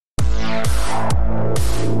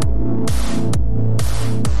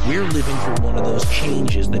We're living through one of those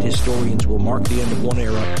changes that historians will mark the end of one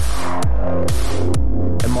era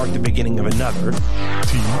and mark the beginning of another.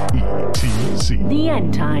 TETC. The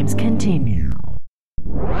end times continue.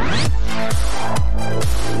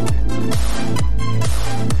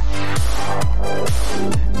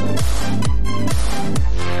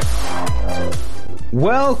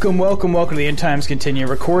 Welcome to the End Times Continue,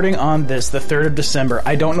 recording on the 3rd of December.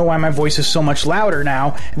 I don't know why my voice is so much louder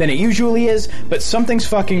now than it usually is, but something's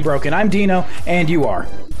fucking broken. I'm Dino, and you are.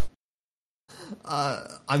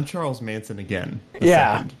 I'm Charles Manson again.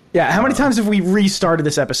 Yeah. How many times have we restarted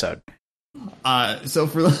this episode? So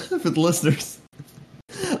for the listeners,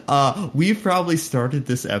 we've probably started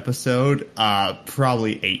this episode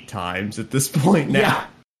probably 8 times at this point now. Yeah.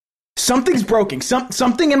 Something's broken.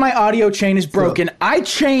 Something in my audio chain is broken. I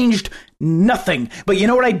changed nothing. But you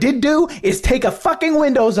know what I did do is take a fucking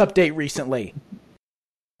Windows update recently.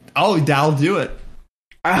 Oh, that'll do it.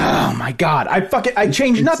 Oh my god. I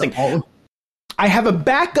changed nothing. I have a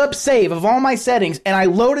backup save of all my settings, and I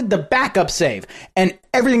loaded the backup save, and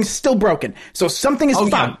everything's still broken. So something is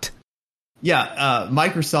fucked. Yeah,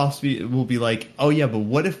 Microsoft will be like, oh yeah, but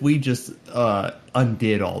what if we just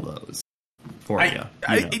undid all those?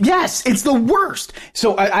 Yes, it's the worst.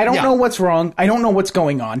 So I don't know what's wrong. I don't know what's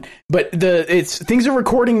going on. But things are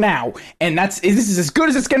recording now, and this is as good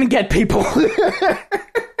as it's going to get, people.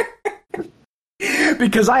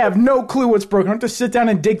 Because I have no clue what's broken. I have to sit down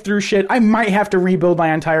and dig through shit. I might have to rebuild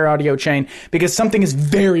my entire audio chain because something is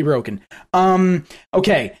very broken.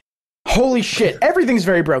 Okay. Holy shit, everything's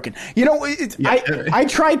very broken. You know, I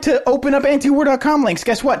tried to open up antiwar.com links.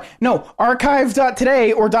 Guess what? No,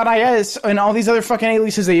 archive.today or .is and all these other fucking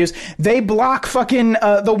aliases they use, they block fucking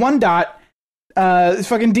the one dot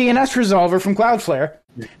fucking DNS resolver from Cloudflare.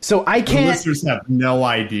 So I can't... The listeners have no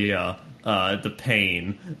idea the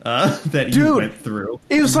pain that you went through.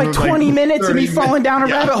 It was like 20 minutes of me falling down a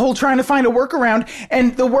rabbit hole trying to find a workaround.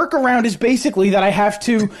 And the workaround is basically that I have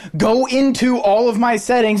to go into all of my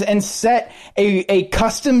settings and set a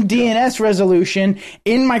custom DNS resolution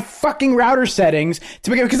in my fucking router settings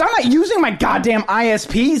because I'm not using my goddamn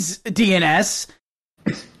ISP's DNS.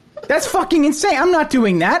 That's fucking insane. I'm not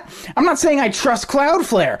doing that. I'm not saying I trust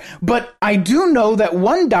Cloudflare, but I do know that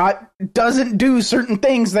one dot doesn't do certain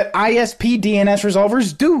things that ISP DNS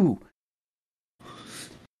resolvers do.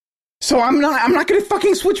 So I'm not going to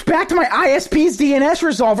fucking switch back to my ISP's DNS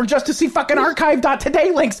resolver just to see fucking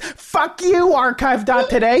archive.today links. Fuck you,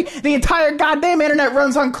 archive.today. The entire goddamn internet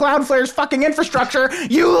runs on Cloudflare's fucking infrastructure.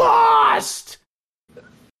 You lost!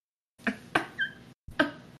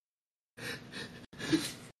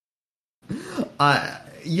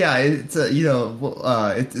 It's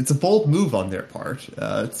it's a bold move on their part.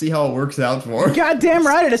 Let's see how it works out for them. Goddamn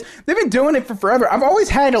right it is. They've been doing it for forever. I've always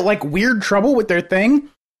had weird trouble with their thing,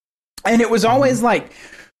 and it was always like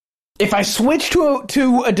if I switched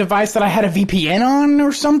to a device that I had a VPN on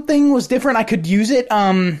or something was different, I could use it.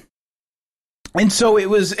 And so it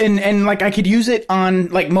was, and I could use it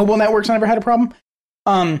on mobile networks. I never had a problem.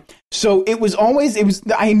 So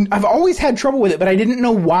I've always had trouble with it, but I didn't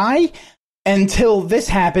know why. Until this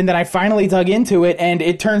happened, and I finally dug into it, and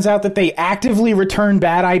it turns out that they actively return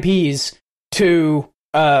bad IPs to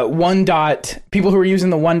people who are using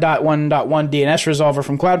the 1.1.1 DNS resolver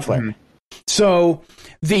from Cloudflare. Mm-hmm. So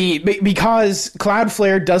because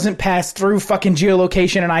Cloudflare doesn't pass through fucking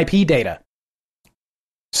geolocation and IP data,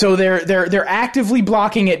 so they're actively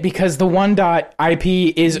blocking it because the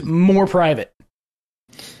 1.IP is more private.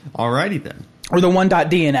 Alrighty then, or the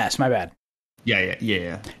 1.DNS. My bad.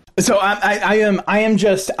 Yeah. So I am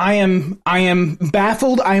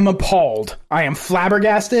baffled. I am appalled. I am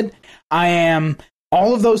flabbergasted. I am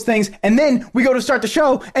all of those things. And then we go to start the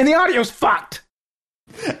show, and the audio's fucked.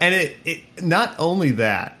 And it not only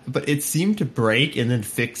that, but it seemed to break and then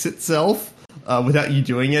fix itself without you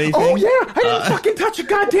doing anything. Oh yeah, I didn't fucking touch a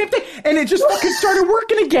goddamn thing, and it just fucking started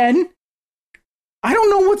working again. I don't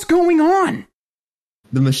know what's going on.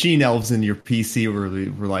 The machine elves in your PC were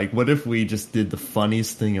like, what if we just did the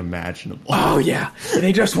funniest thing imaginable? Oh, yeah.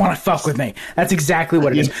 They just want to fuck with me. That's exactly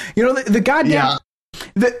what it is. You know, the goddamn... Yeah.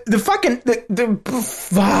 The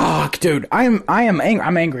fuck, dude. I am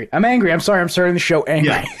angry. I'm angry. I'm sorry. I'm starting the show angry.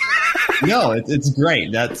 Yeah. No, it's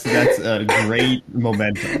great. That's a great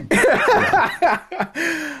momentum.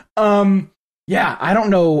 Yeah, I don't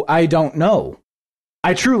know. I don't know.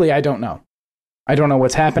 I don't know. I don't know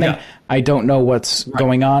what's happening. Yeah. I don't know what's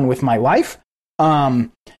going on with my life.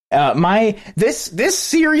 This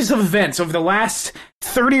series of events over the last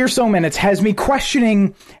 30 or so minutes has me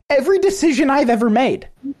questioning every decision I've ever made.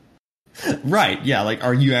 Right, yeah, like,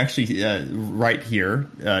 are you actually right here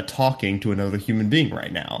talking to another human being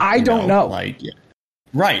right now? I don't know. Like, yeah.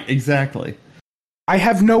 Right, exactly. I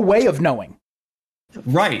have no way of knowing.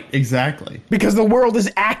 Right, exactly. Because the world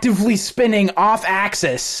is actively spinning off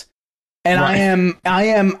axis, and right.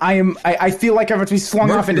 I feel like I'm about to be slung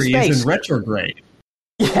Mercury off into space. Is in retrograde.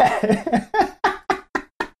 Yeah.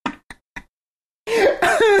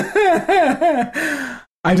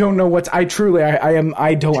 I don't know what's. I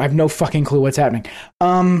have no fucking clue what's happening.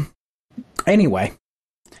 Anyway.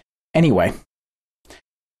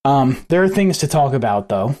 There are things to talk about,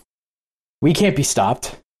 though. We can't be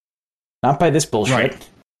stopped. Not by this bullshit. Right.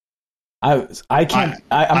 I'm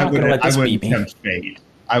not going to let this beat me.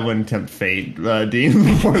 I wouldn't tempt fate, Dean,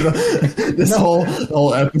 before this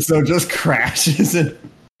whole episode just crashes.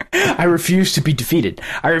 I refuse to be defeated.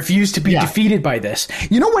 I refuse to be defeated by this.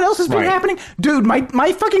 You know what else has been happening? Dude, my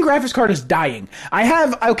fucking graphics card is dying.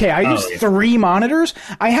 I use 3 monitors.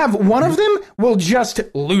 I have one of them will just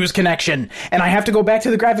lose connection, and I have to go back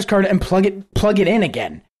to the graphics card and plug it in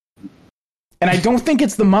again. And I don't think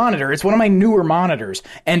it's the monitor. It's one of my newer monitors,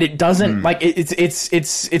 and it doesn't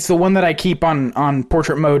it's the one that I keep on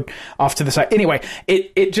portrait mode off to the side. Anyway,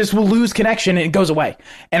 it just will lose connection and it goes away,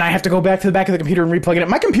 and I have to go back to the back of the computer and replug it in.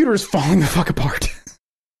 My computer is falling the fuck apart.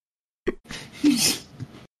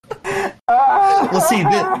 Well,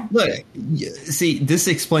 see, this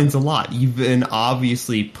explains a lot. You've been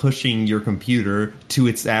obviously pushing your computer to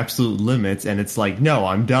its absolute limits, and it's like, no,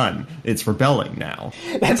 I'm done. It's rebelling now.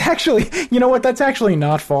 That's actually, you know what? That's actually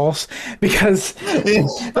not false, because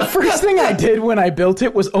the first thing I did when I built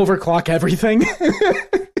it was overclock everything. Your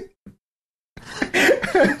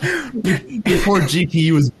poor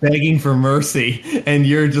GPU was begging for mercy, and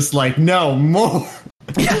you're just like, no, more.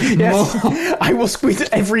 Yes, I will squeeze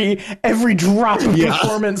every drop of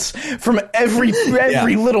performance from every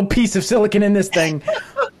little piece of silicon in this thing.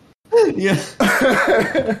 Yeah.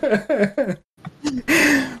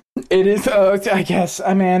 It is, I guess.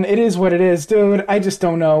 Man, it is what it is, dude. I just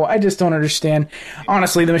don't know. I just don't understand.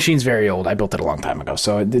 Honestly, the machine's very old. I built it a long time ago,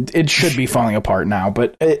 so it should be falling apart now.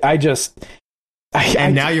 But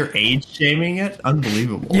now you're age shaming it?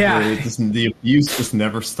 Unbelievable. Yeah. The abuse just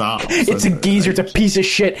never stops. It's a geezer. It's a piece of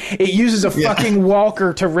shit. It uses a fucking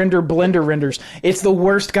walker to render Blender renders. It's the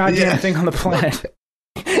worst goddamn thing on the planet.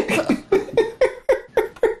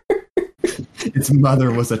 Its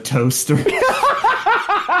mother was a toaster.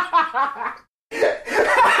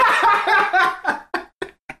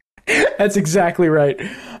 That's exactly right.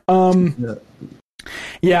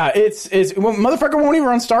 Yeah, it's well, motherfucker won't even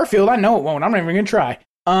run Starfield. I know it won't. I'm not even gonna try.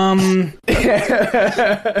 No,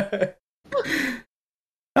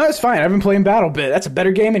 it's fine. I've been playing BattleBit. That's a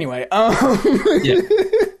better game anyway.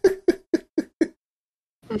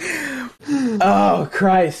 Oh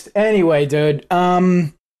Christ. Anyway, dude.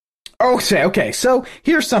 Okay. So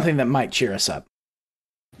here's something that might cheer us up.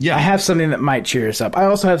 Yeah, I have something that might cheer us up. I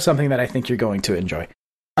also have something that I think you're going to enjoy.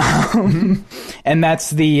 And that's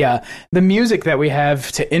the music that we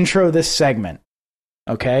have to intro this segment.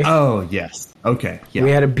 Okay? Oh, yes. Okay. Yeah. We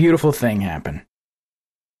had a beautiful thing happen.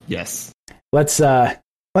 Yes. Let's talk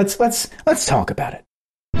about it.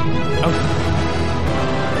 Okay.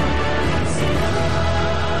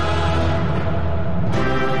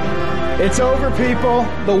 It's over, people.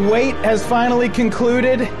 The wait has finally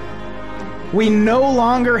concluded. We no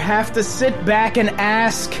longer have to sit back and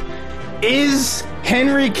ask, is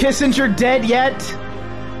Henry Kissinger dead yet?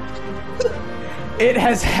 It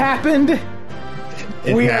has happened.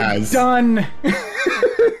 We are done.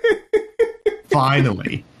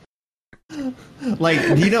 Finally. Like,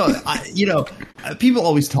 people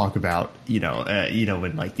always talk about,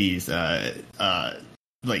 when like these,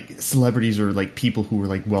 like celebrities or like people who were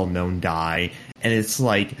like well-known die, and it's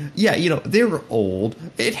like, they were old.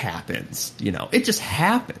 It happens, it just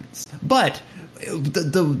happens. But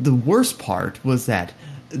the worst part was that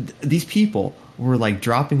these people were like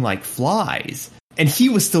dropping like flies, and he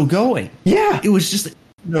was still going. Yeah, it was just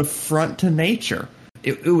an affront to nature.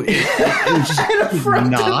 It was just an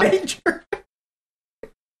affront to nature.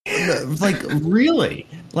 Like, really,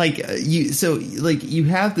 like you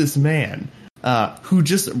have this man who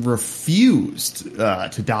just refused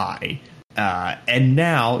to die. And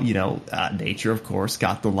now, nature, of course,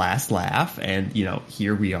 got the last laugh, and,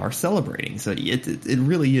 here we are celebrating. So it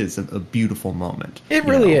really is a beautiful moment. It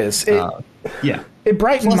really is. It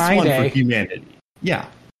brightened my day. For humanity. Yeah.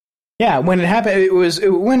 Yeah, when it happened,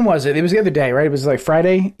 when was it? It was the other day, right? It was like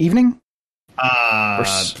Friday evening? I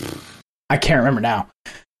can't remember now.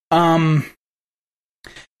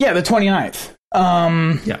 Yeah, the 29th.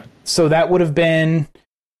 So that would have been,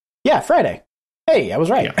 Friday. Hey, I was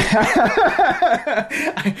right. Yeah.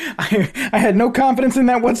 I had no confidence in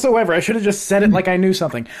that whatsoever. I should have just said it like I knew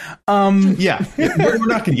something. Yeah, we're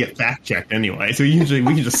not going to get fact checked anyway, so usually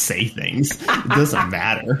we can just say things. It doesn't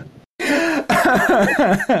matter.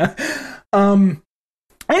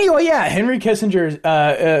 Anyway, yeah, Henry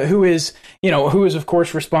Kissinger, who is of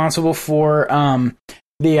course responsible for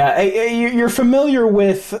you're familiar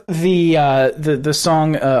with the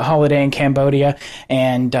song "Holiday in Cambodia"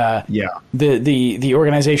 and the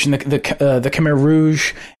organization the Khmer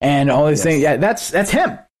Rouge and all these things. Yeah, that's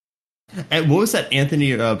him. And what was that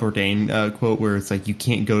Anthony Bourdain quote where it's like you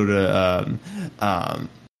can't go to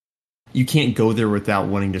you can't go there without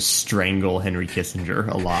wanting to strangle Henry Kissinger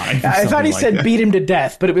alive. I thought he said beat him to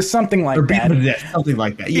death, but it was something like or that. Beat him to death, something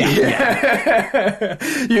like that. Yeah.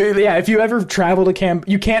 Yeah. If you ever travel to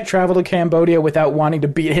you can't travel to Cambodia without wanting to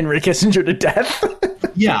beat Henry Kissinger to death.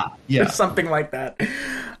 Yeah. Or something like that.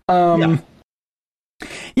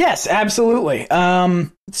 Yes, absolutely.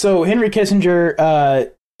 So Henry Kissinger.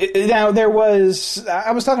 Now I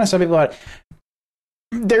was talking to some people about it.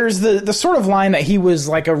 There's the sort of line that he was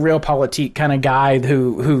like a real politique kind of guy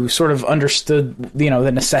who sort of understood, the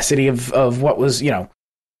necessity of what was, the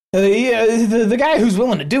guy who's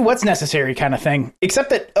willing to do what's necessary kind of thing. Except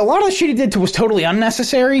that a lot of the shit he did was totally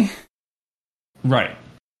unnecessary. Right.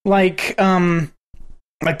 Like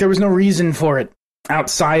there was no reason for it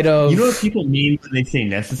outside of... You know what people mean when they say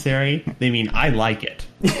necessary? They mean, I like it.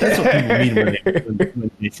 That's what people mean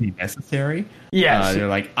when they say necessary. Yes. They're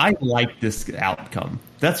like, I like this outcome.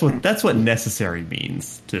 That's what necessary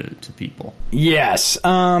means to people. Yes.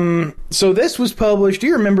 So this was published. Do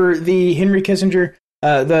you remember the Henry Kissinger,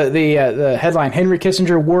 the headline, Henry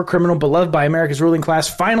Kissinger, war criminal beloved by America's ruling class,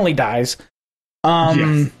 finally dies?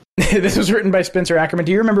 Yes. This was written by Spencer Ackerman.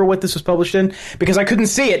 Do you remember what this was published in? Because I couldn't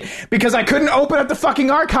see it. Because I couldn't open up the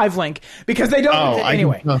fucking archive link. Because they don't...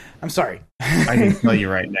 Anyway, I'm sorry. I can tell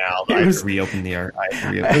you right now. I reopened the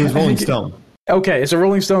archive. It was Rolling Stone. Okay, it's a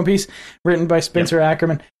Rolling Stone piece written by Spencer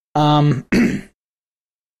Ackerman. Henry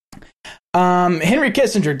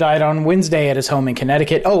Kissinger died on Wednesday at his home in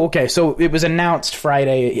Connecticut. Oh, okay. So it was announced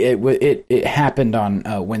Friday. It happened on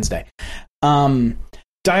Wednesday.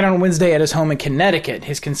 Died on Wednesday at his home in Connecticut.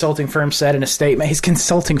 His consulting firm said in a statement. His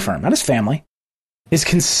consulting firm, not his family. His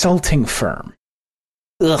consulting firm.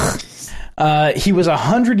 Ugh. He was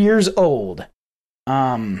 100 years old.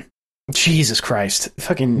 Jesus Christ.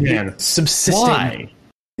 Fucking subsisting. Why?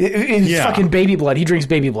 Fucking baby blood. He drinks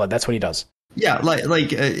baby blood. That's what he does. Yeah,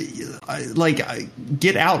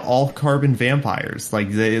 get out all carbon vampires. Why?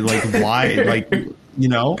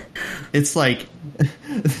 It's like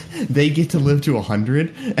they get to live to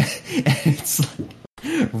 100. It's like,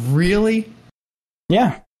 really?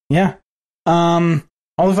 Yeah. All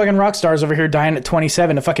the fucking rock stars over here dying at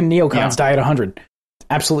 27. The fucking neocons die at 100.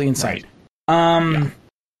 Absolutely insane. Right.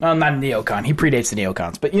 Well, not a neocon. He predates the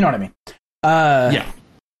neocons, but you know what I mean.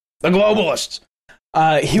 The globalists.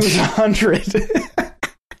 He was 100.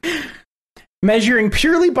 Measuring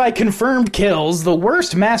purely by confirmed kills, the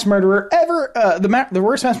worst mass murderer ever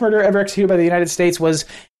executed by the United States was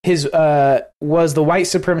the white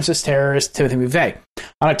supremacist terrorist Timothy McVeigh.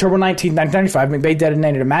 On October 19, 1995, McVeigh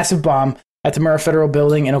detonated a massive bomb at the Murrah Federal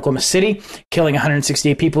Building in Oklahoma City, killing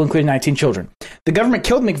 168 people, including 19 children. The government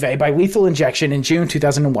killed McVeigh by lethal injection in June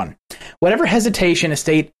 2001. Whatever hesitation a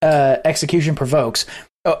state execution provokes,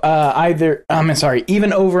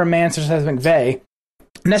 even over a man such as McVeigh,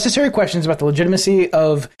 necessary questions about the legitimacy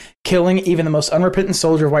of killing even the most unrepentant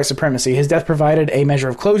soldier of white supremacy. His death provided a measure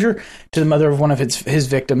of closure to the mother of one of his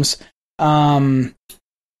victims.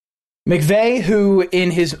 McVeigh, who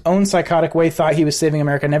in his own psychotic way thought he was saving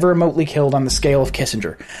America, never remotely killed on the scale of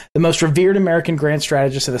Kissinger, the most revered American grand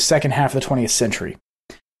strategist of the second half of the 20th century.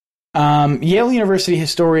 Yale University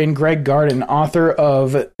historian Greg Garden, author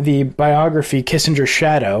of the biography Kissinger's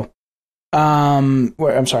Shadow, I'm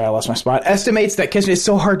sorry, I lost my spot, estimates that Kissinger... It's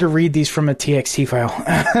so hard to read these from a TXT file.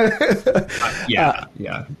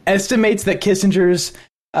 Estimates that Kissinger's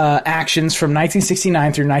actions from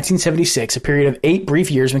 1969 through 1976, a period of 8 brief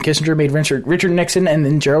years when Kissinger made Richard Nixon and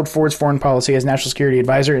then Gerald Ford's foreign policy as National Security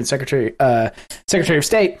Advisor and Secretary of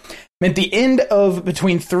State, meant the end of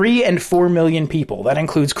between 3 and 4 million people. That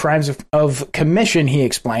includes crimes of commission, he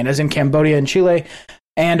explained, as in Cambodia and Chile,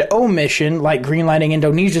 and omission, like greenlighting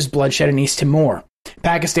Indonesia's bloodshed in East Timor,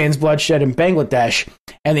 Pakistan's bloodshed in Bangladesh,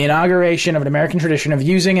 and the inauguration of an American tradition of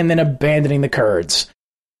using and then abandoning the Kurds.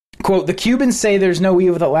 Quote, the Cubans say there's no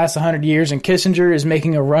evil that lasts 100 years, and Kissinger is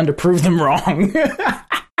making a run to prove them wrong.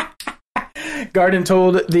 Grandin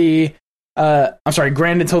told the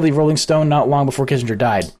Rolling Stone not long before Kissinger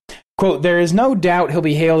died. Quote, there is no doubt he'll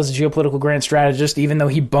be hailed as a geopolitical grand strategist, even though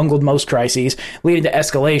he bungled most crises, leading to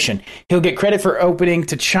escalation. He'll get credit for opening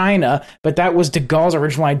to China, but that was de Gaulle's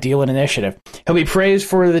original ideal and initiative. He'll be praised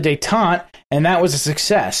for the détente, and that was a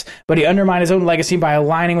success, but he undermined his own legacy by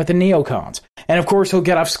aligning with the neocons. And of course, he'll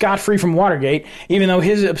get off scot-free from Watergate, even though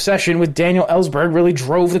his obsession with Daniel Ellsberg really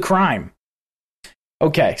drove the crime.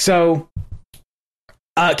 Okay, so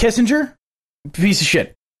Kissinger, piece of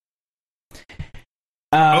shit.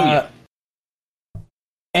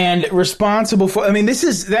 And responsible for, I mean,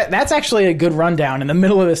 that's actually a good rundown. In the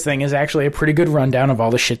middle of this thing is actually a pretty good rundown of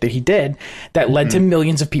all the shit that he did that led to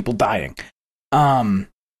millions of people dying. The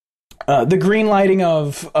green lighting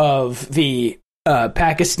of the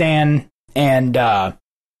Pakistan and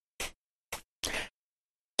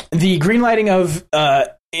the green lighting of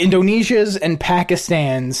Indonesia's and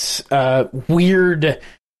Pakistan's weird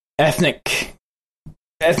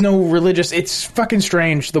ethno-religious, it's fucking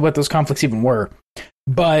strange what those conflicts even were.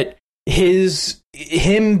 But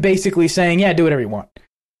him basically saying, yeah, do whatever you want.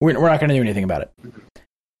 We're not going to do anything about it,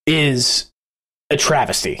 is a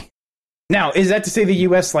travesty. Now, is that to say the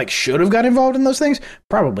U.S. should have got involved in those things?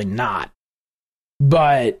 Probably not.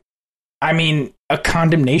 But, I mean, a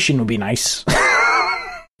condemnation would be nice.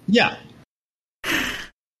 Yeah.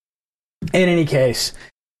 In any case,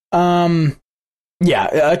 Kissinger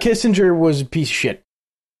was a piece of shit.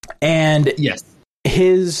 And yes,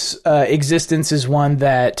 his existence is one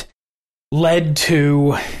that led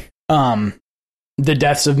to the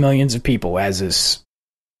deaths of millions of people, as is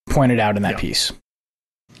pointed out in that piece.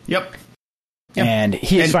 Yep. And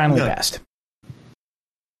he has finally passed.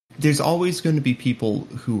 There's always going to be people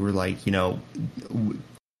who are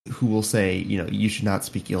who will say, you should not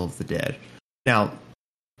speak ill of the dead. Now,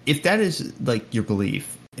 if that is your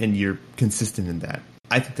belief and you're consistent in that,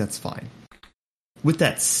 I think that's fine. With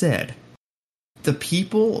that said, the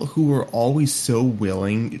people who are always so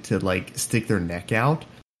willing to stick their neck out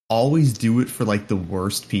always do it for the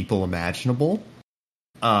worst people imaginable.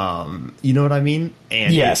 You know what I mean?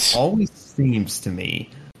 And yes. It always seems to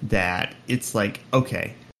me that it's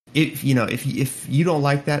okay, if you don't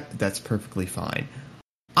like that, that's perfectly fine.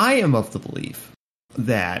 I am of the belief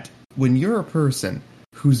that when you're a person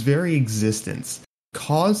whose very existence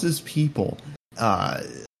causes people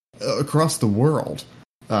across the world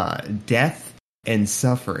death and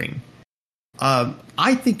suffering,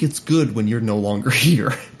 I think it's good when you're no longer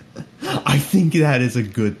here. I think that is a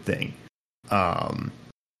good thing.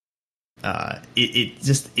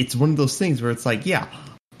 It's one of those things where it's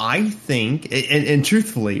I think, and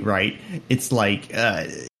truthfully, right, it's there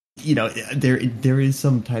is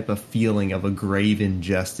some type of feeling of a grave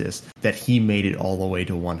injustice that he made it all the way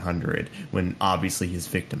to 100 when obviously his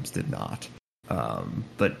victims did not.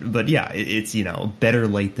 But yeah, it's better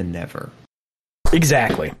late than never.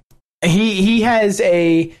 Exactly. He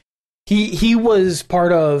was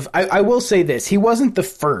part of. I will say this: he wasn't the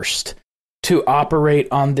first to operate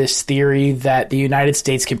on this theory that the United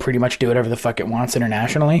States can pretty much do whatever the fuck it wants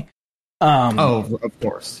internationally. Of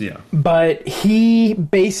course, yeah. But he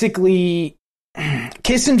basically,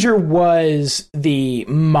 Kissinger was the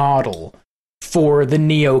model for the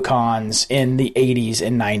neocons in the 80s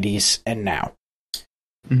and 90s and now.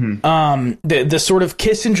 Mm-hmm. The sort of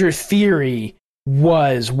Kissinger theory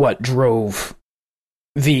was what drove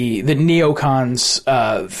the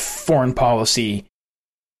neocons' foreign policy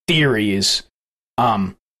theories,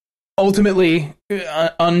 ultimately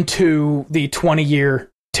unto the 20-year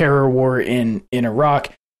terror war in Iraq,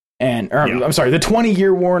 I'm sorry, the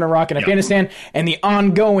 20-year war in Iraq and Afghanistan, and the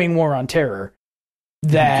ongoing war on terror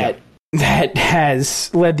that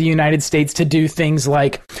has led the United States to do things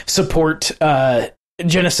like support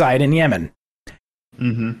genocide in Yemen.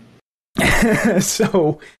 Mm-hmm.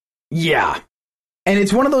 So, yeah. And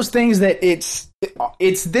it's one of those things that it's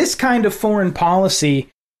this kind of foreign policy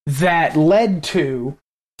that led to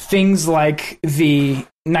things like the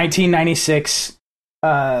 1996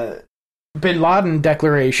 Bin Laden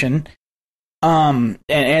declaration, and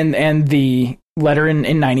the letter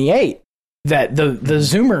in 98 that the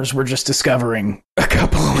Zoomers were just discovering a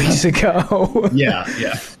couple of weeks ago. Yeah.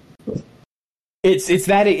 It's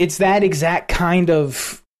that exact kind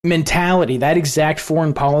of mentality, that exact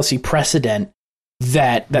foreign policy precedent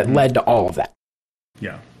that led to all of that.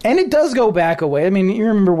 Yeah. And it does go back a way. I mean, you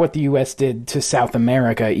remember what the U.S. did to South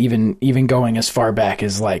America, even going as far back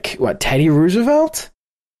as Teddy Roosevelt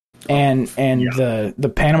and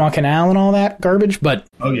the Panama Canal and all that garbage. But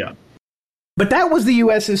but that was the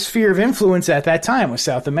U.S.'s sphere of influence at that time, was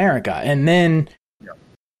South America. And then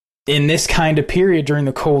in this kind of period during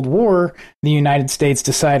the Cold War, the United States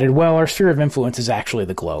decided, well, our sphere of influence is actually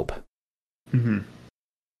the globe. Mm-hmm.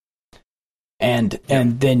 And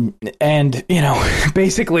then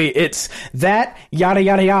basically it's that yada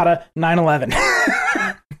yada yada 9/11.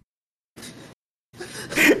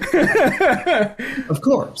 Of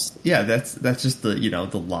course. Yeah, that's just the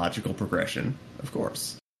the logical progression, of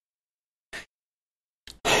course.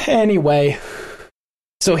 Anyway,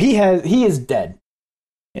 so he is dead.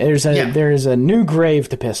 There's a new grave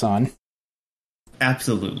to piss on.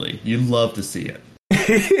 Absolutely. You'd love to see it.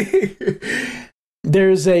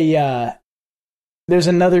 There's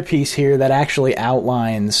another piece here that actually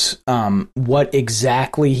outlines what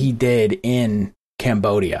exactly he did in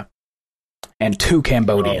Cambodia and to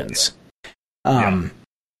Cambodians.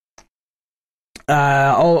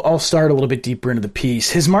 I'll start a little bit deeper into the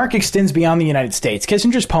piece. His mark extends beyond the United States.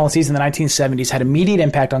 Kissinger's policies in the 1970s had immediate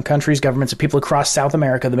impact on countries, governments, and people across South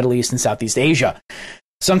America, the Middle East, and Southeast Asia.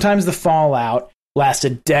 Sometimes the fallout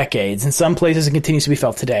lasted decades. In some places, it continues to be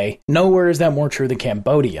felt today. Nowhere is that more true than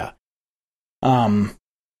Cambodia. The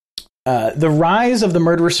rise of the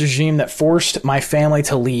murderous regime that forced my family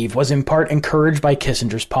to leave was in part encouraged by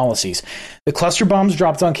Kissinger's policies. The cluster bombs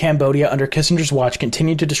dropped on Cambodia under Kissinger's watch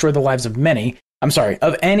continued to destroy the lives of any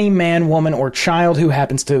man, woman, or child who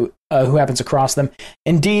happens across them.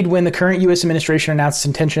 Indeed, when the current U.S. administration announced its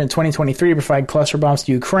intention in 2023 to provide cluster bombs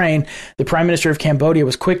to Ukraine, the Prime Minister of Cambodia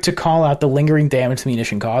was quick to call out the lingering damage the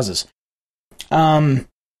munition causes.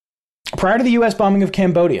 Prior to the U.S. bombing of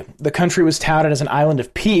Cambodia, the country was touted as an island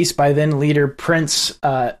of peace by then leader Prince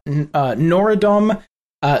Norodom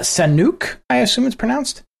Sihanouk, I assume it's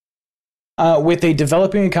pronounced, with a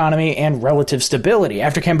developing economy and relative stability.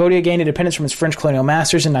 After Cambodia gained independence from its French colonial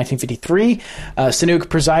masters in 1953, Sihanouk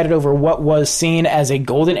presided over what was seen as a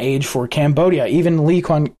golden age for Cambodia. Even Lee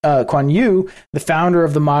Kuan Yew, the founder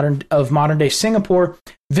of modern-day Singapore,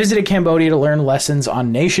 visited Cambodia to learn lessons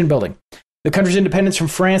on nation building. The country's independence from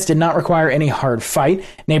France did not require any hard fight.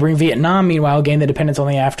 Neighboring Vietnam, meanwhile, gained independence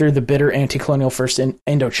only after the bitter anti-colonial First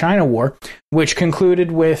Indochina War, which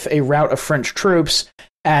concluded with a rout of French troops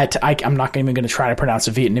at, I'm not even going to try to pronounce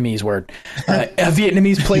a Vietnamese word, a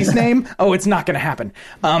Vietnamese place name. Oh, it's not going to happen.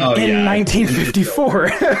 In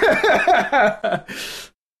 1954.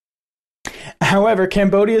 However,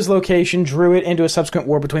 Cambodia's location drew it into a subsequent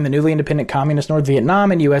war between the newly independent communist North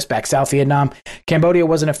Vietnam and U.S.-backed South Vietnam. Cambodia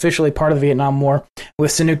wasn't officially part of the Vietnam War,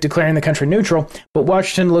 with Sihanouk declaring the country neutral, but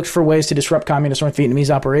Washington looked for ways to disrupt communist North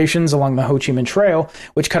Vietnamese operations along the Ho Chi Minh Trail,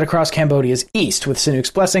 which cut across Cambodia's east with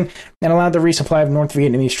Sihanouk's blessing and allowed the resupply of North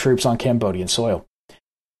Vietnamese troops on Cambodian soil.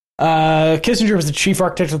 Kissinger was the chief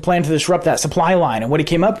architect of the plan to disrupt that supply line, and what he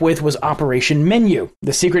came up with was Operation Menu,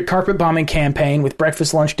 the secret carpet bombing campaign with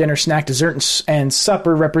breakfast, lunch, dinner, snack, dessert, and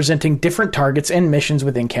supper representing different targets and missions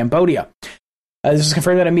within Cambodia. This was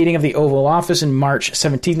confirmed at a meeting of the Oval Office in March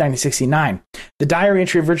 17, 1969. The diary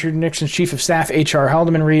entry of Richard Nixon's chief of staff, H.R.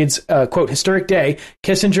 Haldeman, reads, quote, "Historic day.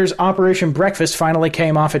 Kissinger's Operation Breakfast finally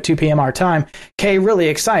came off at 2 p.m. our time. K really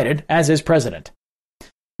excited, as is President."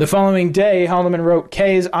 The following day, Haldeman wrote,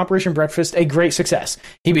 "K's Operation Breakfast, a great success.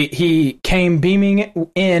 He came beaming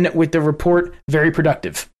in with the report, very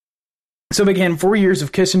productive." So began 4 years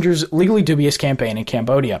of Kissinger's legally dubious campaign in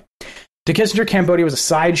Cambodia. To Kissinger, Cambodia was a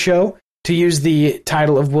sideshow, to use the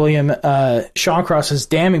title of William Shawcross's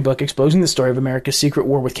damning book, exposing the story of America's secret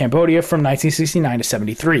war with Cambodia from 1969 to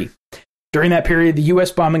 73. During that period, the U.S.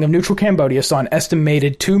 bombing of neutral Cambodia saw an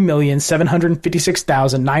estimated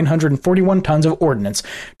 2,756,941 tons of ordnance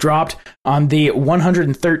dropped on the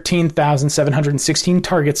 113,716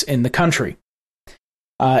 targets in the country.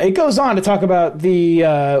 It goes on to talk about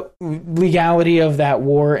the legality of that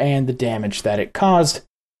war and the damage that it caused.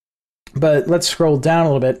 But let's scroll down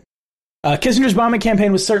a little bit. Kissinger's bombing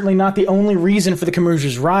campaign was certainly not the only reason for the Khmer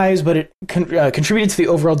Rouge's rise, but it contributed to the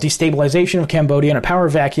overall destabilization of Cambodia and a power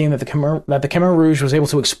vacuum that the Khmer Rouge was able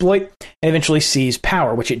to exploit and eventually seize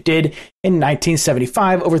power, which it did in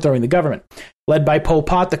 1975, overthrowing the government. Led by Pol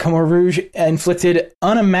Pot, the Khmer Rouge inflicted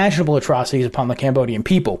unimaginable atrocities upon the Cambodian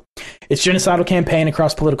people. Its genocidal campaign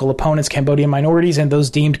across political opponents, Cambodian minorities, and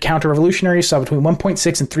those deemed counter-revolutionaries saw between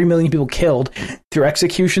 1.6 and 3 million people killed through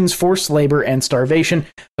executions, forced labor, and starvation,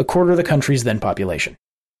 a quarter of the country's then population.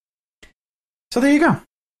 So there you go.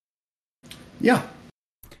 Yeah.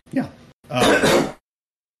 You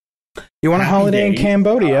want a holiday in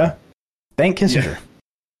Cambodia? Thank Kissinger.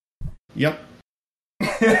 Yeah. Yep.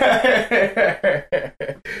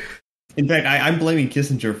 In fact, I'm blaming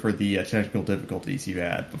Kissinger for the technical difficulties you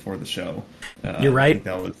had before the show. You're right.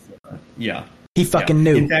 That was, yeah. He fucking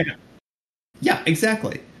knew. In fact, yeah,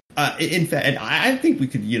 exactly. In fact, and I think we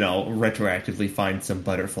could, retroactively find some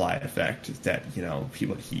butterfly effect that,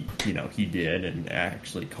 he did and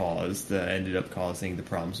actually ended up causing the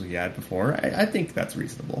problems we had before. I think that's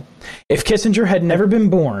reasonable. If Kissinger had never been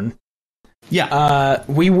born,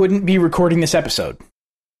 we wouldn't be recording this episode.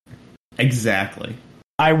 Exactly.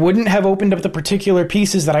 I wouldn't have opened up the particular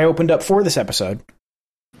pieces that I opened up for this episode.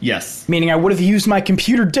 Yes. Meaning I would have used my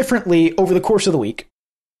computer differently over the course of the week.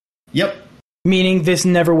 Yep. Meaning this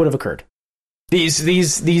never would have occurred. These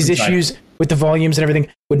issues with the volumes and everything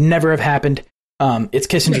would never have happened. It's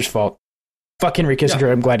Kissinger's fault. Fuck Henry Kissinger.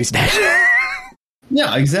 Yeah. I'm glad he's dead.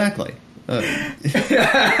 Yeah, exactly.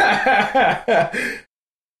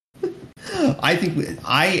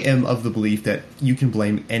 I am of the belief that you can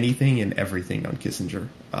blame anything and everything on Kissinger,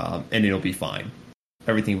 and it'll be fine.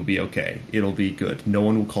 Everything will be okay. It'll be good. No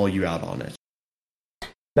one will call you out on it.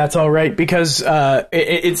 That's all right, because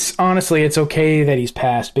it's honestly, it's okay that he's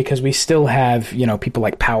passed, because we still have, people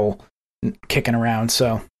like Powell kicking around,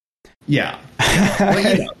 so. Yeah.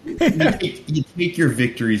 Well, you take your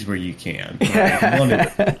victories where you can.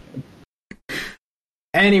 Right?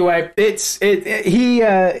 Anyway,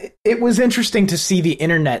 it was interesting to see the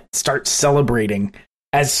internet start celebrating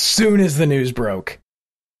as soon as the news broke.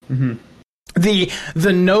 Mm-hmm.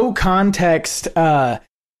 The no context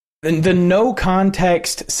the no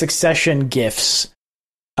context succession gifs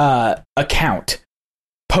account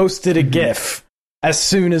posted a gif as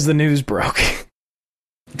soon as the news broke.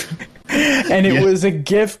 And it was a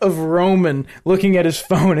gif of Roman looking at his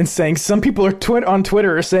phone and saying, some people are on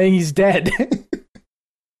Twitter are saying he's dead.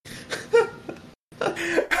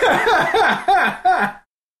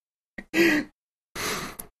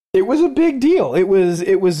 It was a big deal. It was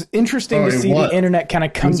interesting to see the internet kind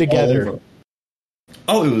of come together.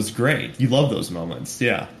 Oh, it was great. You love those moments.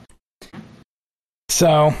 Yeah.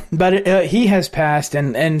 So, but he has passed,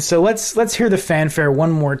 and so let's hear the fanfare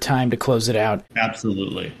one more time to close it out.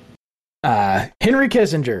 Absolutely. Henry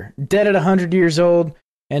Kissinger, dead at 100 years old,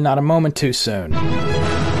 and not a moment too soon.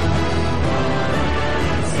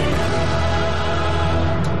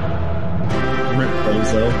 Rip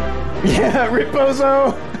Bozo. Yeah, Rip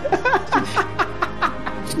Bozo.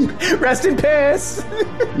 Rest in piss.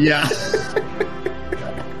 Yeah.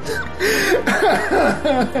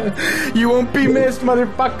 You won't be missed,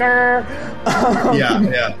 motherfucker.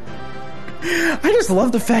 Yeah. I just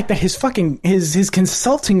love the fact that his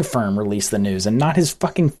consulting firm released the news and not his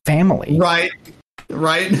fucking family. Right.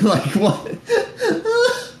 Like what?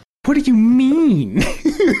 What do you mean?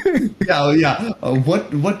 Yeah.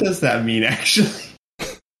 What does that mean, actually?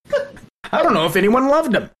 I don't know if anyone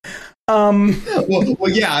loved him. Well,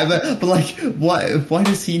 yeah, but like, why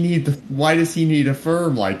does he need a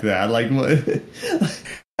firm like that? Like, what?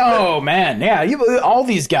 Oh man, yeah, all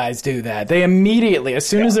these guys do that. They immediately, as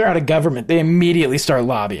soon as they're out of government, they immediately start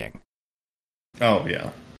lobbying. Oh yeah,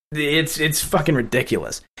 it's fucking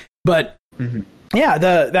ridiculous. But yeah,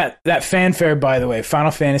 that fanfare, by the way,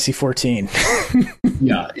 Final Fantasy 14.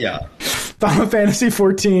 Yeah. Final Fantasy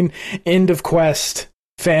 14 end of quest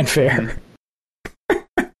fanfare.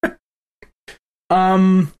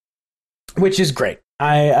 Which is great.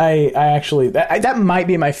 I actually that might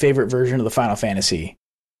be my favorite version of the Final Fantasy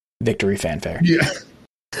victory fanfare. Yeah,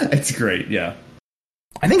 it's great. Yeah,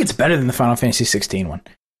 I think it's better than the Final Fantasy 16 one.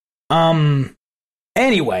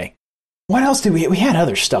 Anyway, what else did we had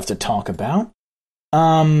other stuff to talk about?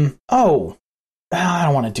 I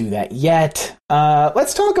don't want to do that yet.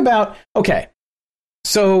 Let's talk about, okay.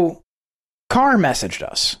 So Carr messaged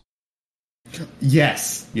us.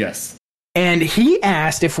 Yes. And he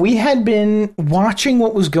asked if we had been watching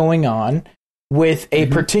what was going on with a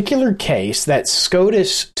particular case that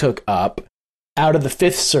SCOTUS took up out of the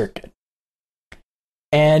Fifth Circuit.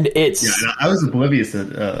 And it's... Yeah, I was oblivious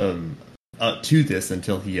to this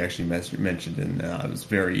until he actually mentioned it, and I was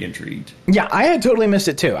very intrigued. Yeah, I had totally missed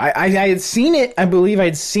it, too. I had seen it, I believe I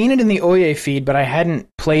had seen it in the Oye feed, but I hadn't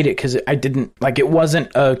played it because it wasn't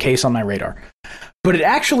a case on my radar. But it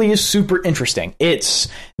actually is super interesting. It's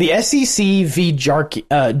the SEC v.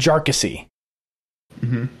 Jarkissi.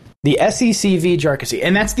 Mm-hmm. The SEC v. Jarkissi.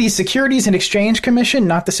 And that's the Securities and Exchange Commission,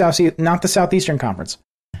 not the Southeastern Conference.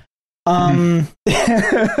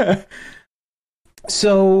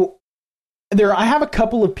 So I have a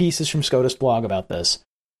couple of pieces from SCOTUS blog about this.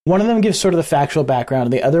 One of them gives sort of the factual background,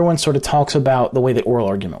 and the other one sort of talks about the way that oral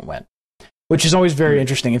argument went, which is always very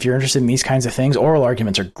interesting. If you're interested in these kinds of things, oral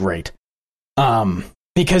arguments are great.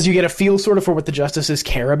 Because you get a feel sort of for what the justices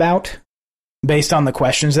care about based on the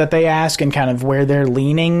questions that they ask and kind of where they're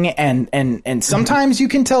leaning. And sometimes you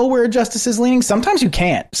can tell where a justice is leaning. Sometimes you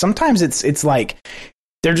can't. Sometimes it's like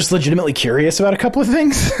they're just legitimately curious about a couple of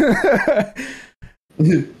things.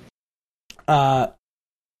 But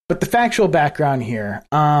the factual background here.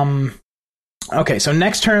 Okay, so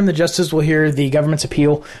next term, the justices will hear the government's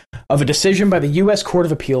appeal of a decision by the U.S. Court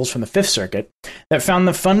of Appeals from the Fifth Circuit that found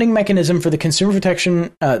the funding mechanism for the Consumer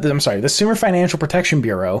Financial Protection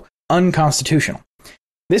Bureau unconstitutional.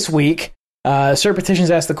 This week, cert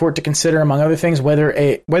petitions asked the court to consider, among other things, whether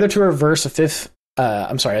to reverse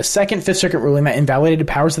a second Fifth Circuit ruling that invalidated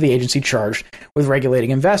powers of the agency charged with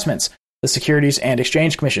regulating investments, the Securities and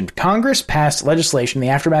Exchange Commission. Congress passed legislation in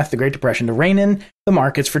the aftermath of the Great Depression to rein in the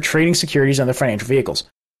markets for trading securities and other financial vehicles.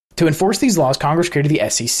 To enforce these laws, Congress created the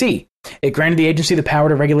SEC. It granted the agency the power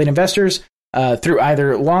to regulate investors through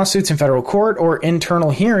either lawsuits in federal court or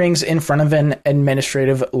internal hearings in front of an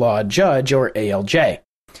administrative law judge, or ALJ.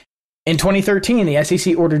 In 2013, the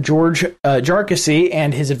SEC ordered George Jarkissi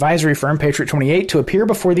and his advisory firm, Patriot 28, to appear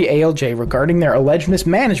before the ALJ regarding their alleged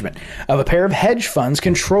mismanagement of a pair of hedge funds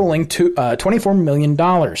controlling $24 million.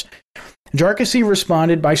 Jarkissi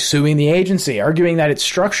responded by suing the agency, arguing that its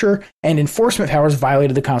structure and enforcement powers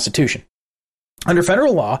violated the Constitution. Under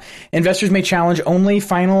federal law, investors may challenge only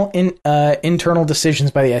final internal decisions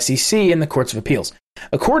by the SEC in the courts of appeals.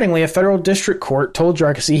 Accordingly, a federal district court told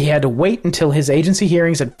Jarkissi he had to wait until his agency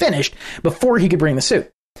hearings had finished before he could bring the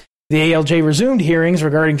suit. The ALJ resumed hearings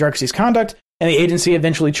regarding Jarkissi's conduct, and the agency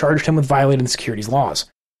eventually charged him with violating the securities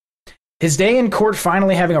laws. His day in court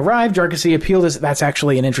finally having arrived, Jarkissi appealed. That's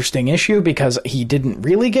actually an interesting issue because he didn't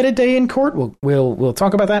really get a day in court. We'll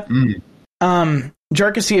talk about that.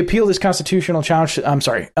 Jarkissi appealed his constitutional challenge.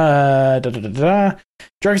 Jarkissi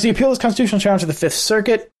appealed his constitutional challenge to the Fifth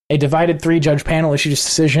Circuit. A divided three-judge panel issued its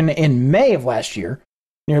decision in May of last year,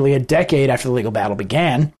 nearly a decade after the legal battle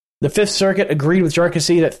began. The Fifth Circuit agreed with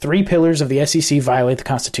Jarkissi that three pillars of the SEC violate the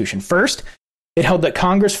Constitution. First, it held that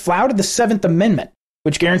Congress flouted the Seventh Amendment,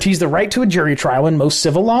 which guarantees the right to a jury trial in most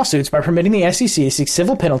civil lawsuits by permitting the SEC to seek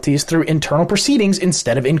civil penalties through internal proceedings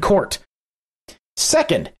instead of in court.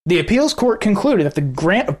 Second, the appeals court concluded that the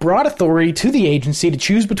grant of broad authority to the agency to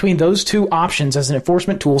choose between those two options as an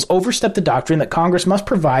enforcement tools overstepped the doctrine that Congress must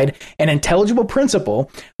provide an intelligible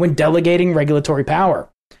principle when delegating regulatory power.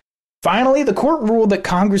 Finally, the court ruled that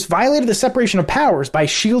Congress violated the separation of powers by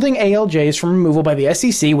shielding ALJs from removal by the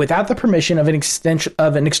SEC without the permission of an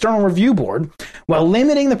external review board, while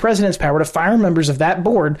limiting the president's power to fire members of that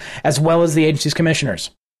board as well as the agency's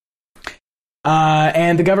commissioners.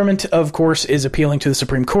 And the government, of course, is appealing to the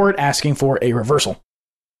Supreme Court, asking for a reversal.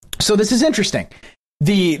 So this is interesting.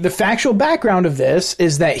 The factual background of this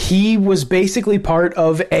is that he was basically part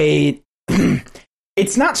of a...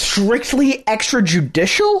 it's not strictly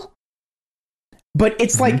extrajudicial, but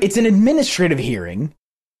it's like it's an administrative hearing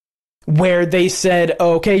where they said,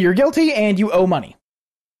 okay, you're guilty and you owe money.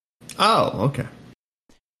 Oh, okay.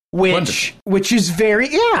 Which is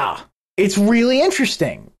it's really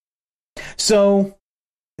interesting. So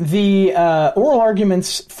the oral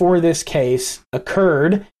arguments for this case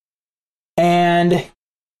occurred, and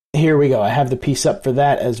here we go. I have the piece up for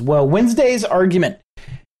that as well. Wednesday's argument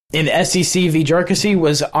in the SEC v. Jarkissi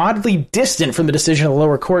was oddly distant from the decision of the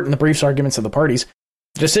lower court in the briefs arguments of the parties.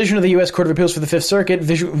 The decision of the U.S. Court of Appeals for the Fifth Circuit,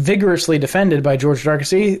 vigorously defended by George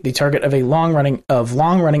Jarkissi, the target of long-running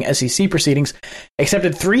SEC proceedings,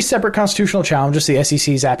 accepted three separate constitutional challenges to the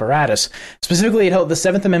SEC's apparatus. Specifically, it held the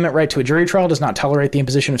Seventh Amendment right to a jury trial does not tolerate the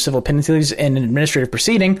imposition of civil penalties in an administrative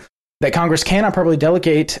proceeding, that Congress cannot properly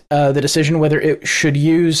delegate the decision whether it should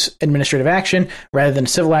use administrative action rather than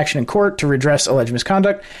civil action in court to redress alleged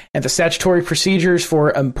misconduct, and the statutory procedures for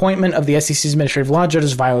appointment of the SEC's administrative law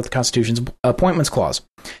judges violate the Constitution's appointments clause.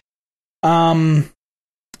 The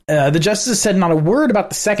justices said not a word about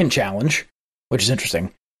the second challenge, which is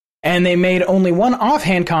interesting, and they made only one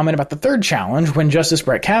offhand comment about the third challenge when Justice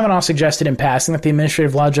Brett Kavanaugh suggested in passing that the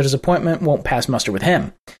administrative law judge's appointment won't pass muster with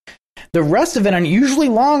him. The rest of an unusually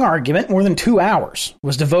long argument, more than 2 hours,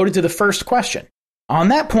 was devoted to the first question. On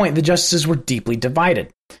that point, the justices were deeply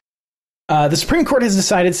divided. The Supreme Court has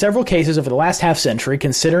decided several cases over the last half-century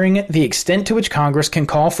considering the extent to which Congress can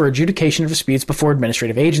call for adjudication of disputes before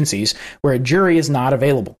administrative agencies where a jury is not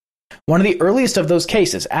available. One of the earliest of those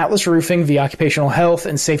cases, Atlas Roofing v. Occupational Health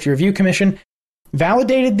and Safety Review Commission,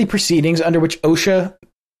 validated the proceedings under which OSHA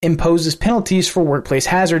imposes penalties for workplace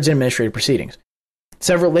hazards in administrative proceedings.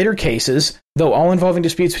 Several later cases, though all involving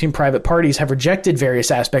disputes between private parties, have rejected various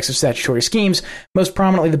aspects of statutory schemes, most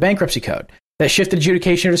prominently the Bankruptcy Code, that shifted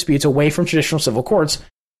adjudication of disputes away from traditional civil courts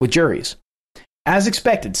with juries. As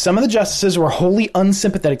expected, some of the justices were wholly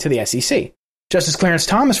unsympathetic to the SEC. Justice Clarence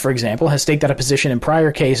Thomas, for example, has staked out a position in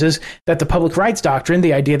prior cases that the public rights doctrine,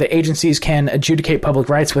 the idea that agencies can adjudicate public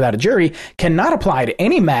rights without a jury, cannot apply to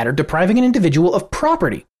any matter depriving an individual of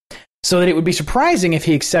property, so that it would be surprising if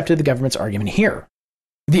he accepted the government's argument here.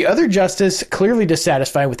 The other justice clearly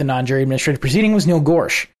dissatisfied with the non-jury administrative proceeding was Neil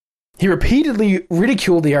Gorsuch. He repeatedly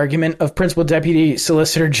ridiculed the argument of Principal Deputy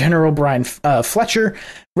Solicitor General Brian Fletcher,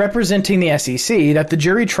 representing the SEC, that the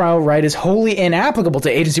jury trial right is wholly inapplicable to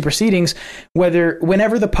agency proceedings,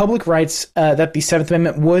 whenever the public rights that the Seventh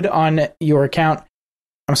Amendment would on your account.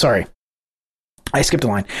 I'm sorry, I skipped a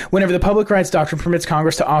line. Whenever the public rights doctrine permits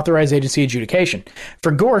Congress to authorize agency adjudication.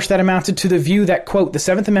 For Gorsuch, that amounted to the view that, quote, the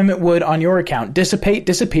Seventh Amendment would, on your account, dissipate,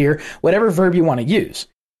 disappear, whatever verb you want to use.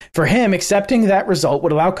 For him, accepting that result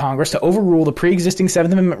would allow Congress to overrule the pre-existing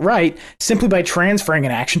Seventh Amendment right simply by transferring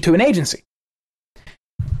an action to an agency.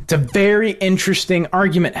 It's a very interesting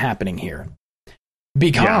argument happening here.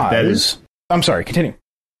 Because... I'm sorry, continue.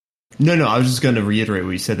 No, I was just going to reiterate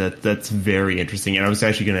what you said. That's very interesting. And I was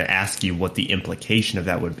actually going to ask you what the implication of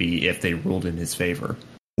that would be if they ruled in his favor.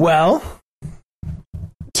 Well,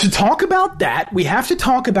 to talk about that, we have to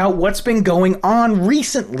talk about what's been going on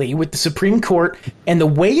recently with the Supreme Court and the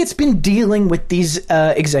way it's been dealing with these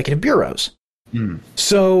executive bureaus.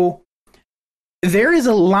 So there is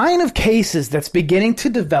a line of cases that's beginning to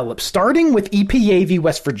develop, starting with EPA v.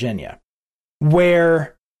 West Virginia,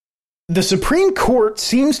 where the Supreme Court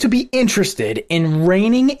seems to be interested in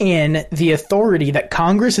reining in the authority that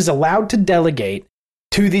Congress is allowed to delegate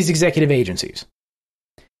to these executive agencies.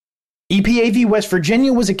 EPA v. West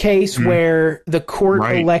Virginia was a case where the court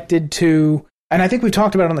elected to, and I think we've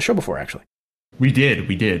talked about it on the show before, actually. We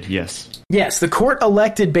did, yes. Yes, the court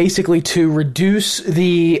elected basically to reduce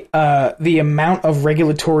the amount of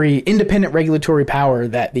independent regulatory power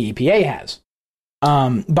that the EPA has,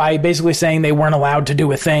 by basically saying they weren't allowed to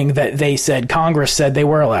do a thing that they said Congress said they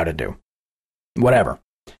were allowed to do. Whatever.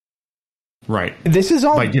 Right. This is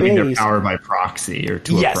all by giving their power by proxy or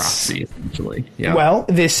to a proxy, essentially. Yeah. Well,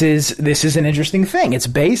 this is an interesting thing. It's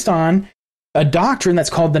based on a doctrine that's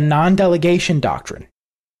called the non-delegation doctrine,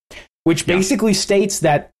 which basically states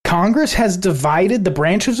that Congress has divided the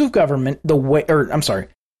branches of government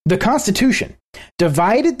the Constitution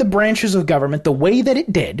divided the branches of government the way that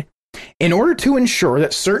it did in order to ensure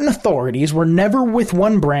that certain authorities were never with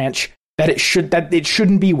one branch that it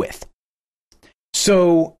shouldn't be with.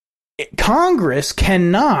 So Congress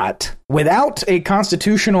cannot, without a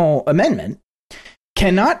constitutional amendment,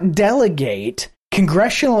 cannot delegate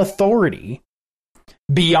congressional authority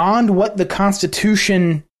beyond what the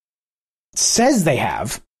Constitution says they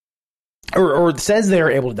have, or says they are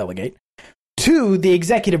able to delegate, to the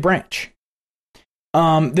executive branch.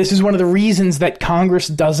 This is one of the reasons that Congress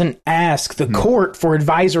doesn't ask the court for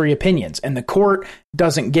advisory opinions, and the court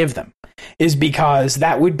doesn't give them, is because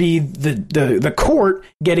that would be the court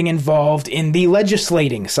getting involved in the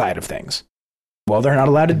legislating side of things. Well, they're not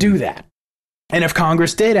allowed to do that. And if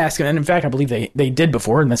Congress did ask them, and in fact, I believe they did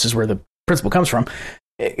before, and this is where the principle comes from,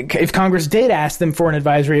 if Congress did ask them for an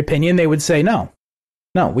advisory opinion, they would say, no,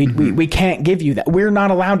 we can't give you that. We're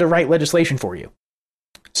not allowed to write legislation for you.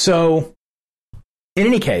 So, in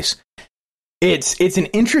any case, it's an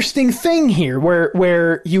interesting thing here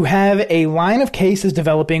where you have a line of cases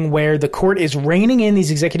developing where the court is reining in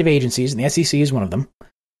these executive agencies, and the SEC is one of them,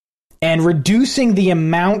 and reducing the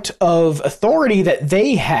amount of authority that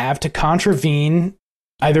they have to contravene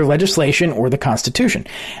either legislation or the Constitution.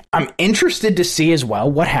 I'm interested to see as well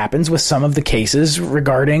what happens with some of the cases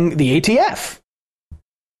regarding the ATF.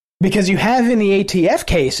 Because you have in the ATF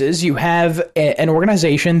cases, you have an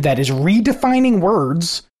organization that is redefining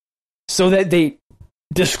words so that they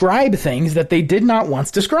describe things that they did not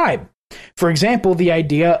once describe. For example, the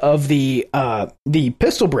idea of the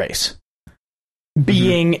pistol brace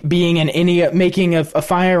being making a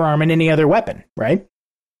firearm and any other weapon, right?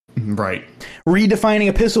 Right. Redefining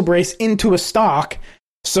a pistol brace into a stock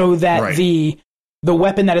so that the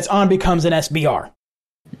weapon that it's on becomes an SBR.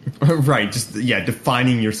 Right, just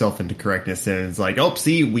defining yourself into correctness, and it's like, oh,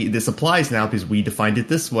 see, this applies now because we defined it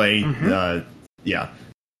this way. And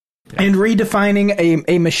redefining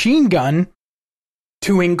a machine gun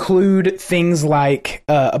to include things like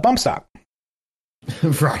a bump stock.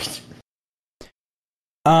 Right.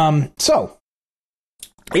 So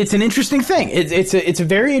it's an interesting thing. It's a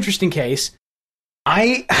very interesting case.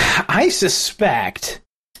 I suspect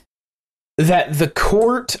that the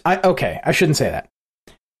court. I shouldn't say that.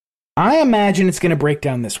 I imagine it's going to break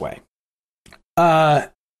down this way.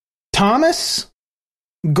 Thomas,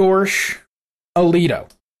 Gorsuch, Alito,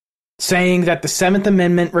 saying that the Seventh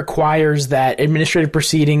Amendment requires that administrative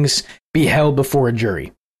proceedings be held before a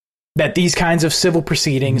jury. that these kinds of civil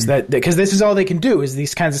proceedings, because this is all they can do is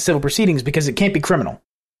these kinds of civil proceedings, because it can't be criminal,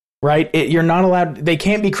 right? You're not allowed. They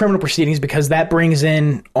can't be criminal proceedings because that brings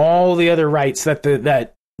in all the other rights that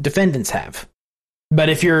that defendants have. But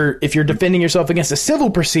if you're defending yourself against a civil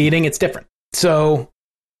proceeding, it's different. So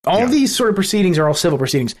all of these sort of proceedings are all civil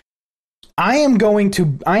proceedings. I am going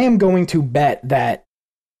to bet that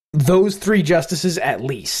those three justices at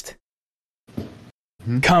least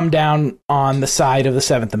come down on the side of the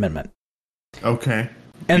Seventh Amendment. Okay.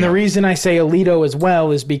 And the reason I say Alito as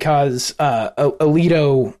well is because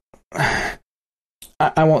Alito,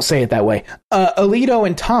 I won't say it that way. Alito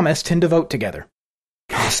and Thomas tend to vote together.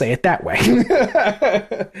 I'll say it that way.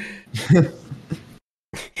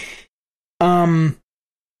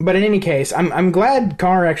 But in any case, I'm glad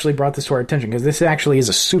Carr actually brought this to our attention, because this actually is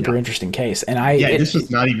a super interesting case. And this was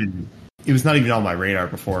not even. It was not even on my radar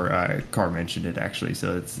before Carr mentioned it, actually.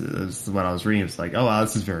 So it was when I was reading, it's like, oh wow,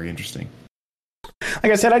 this is very interesting.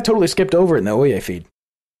 Like I said, I totally skipped over it in the Oye feed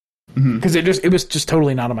because it was just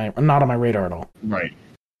totally not on my radar at all. Right.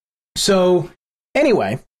 So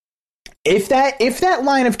anyway, if that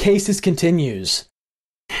line of cases continues,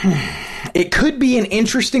 it could be an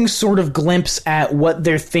interesting sort of glimpse at what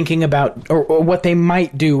they're thinking about or what they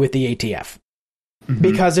might do with the ATF.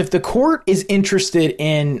 Because if the court is interested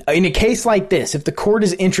in a case like this, if the court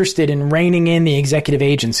is interested in reining in the executive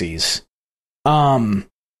agencies, and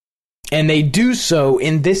they do so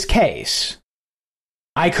in this case,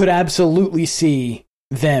 I could absolutely see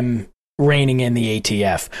them reining in the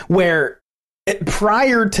ATF. Where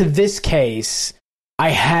prior to this case,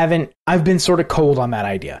 I've been sort of cold on that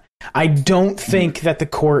idea. I don't think that the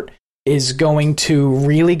court is going to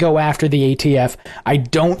really go after the ATF. I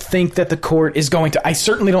don't think that the court is going to. I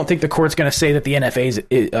certainly don't think the court's going to say that the NFA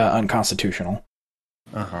is unconstitutional.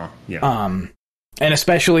 Yeah. And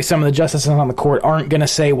especially some of the justices on the court aren't going to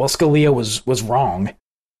say, "Well, Scalia was wrong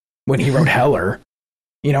when he wrote Heller."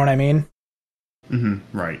 You know what I mean?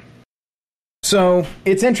 Right. So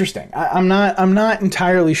it's interesting. I'm not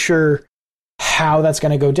entirely sure how that's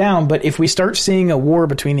going to go down. But if we start seeing a war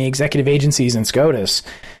between the executive agencies and SCOTUS,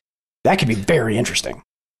 that could be very interesting.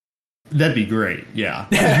 That'd be great,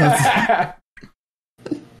 yeah.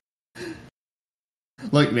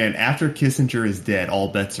 Look, man, after Kissinger is dead, all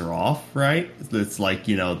bets are off, right? It's like,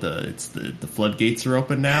 the floodgates are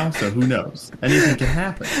open now, so who knows? Anything can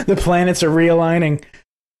happen. The planets are realigning.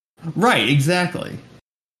 Right, exactly.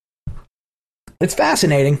 It's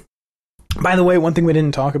fascinating. By the way, one thing we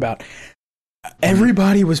didn't talk about.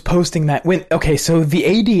 Everybody was posting that. So the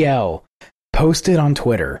ADL posted on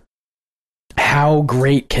Twitter how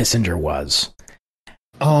great Kissinger was.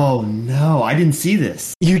 Oh, no. I didn't see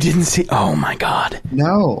this. You didn't see? Oh, my God.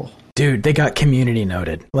 No. Dude, they got community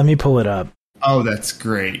noted. Let me pull it up. Oh, that's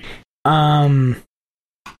great. I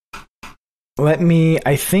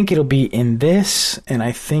think it'll be in this, and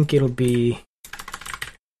I think it'll be...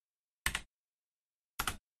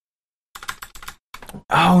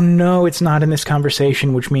 Oh, no, it's not in this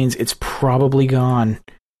conversation, which means it's probably gone.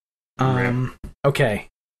 Okay.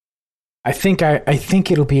 I think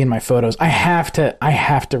it'll be in my photos. I have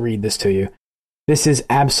to read this to you. This is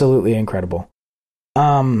absolutely incredible.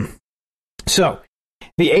 So,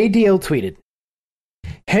 the ADL tweeted,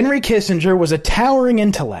 Henry Kissinger was a towering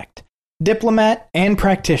intellect, diplomat, and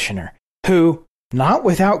practitioner who, not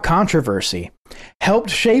without controversy,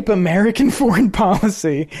 helped shape American foreign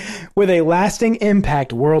policy with a lasting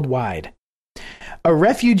impact worldwide. A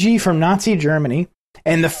refugee from Nazi Germany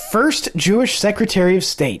and the first Jewish Secretary of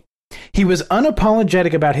State, he was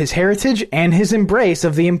unapologetic about his heritage and his embrace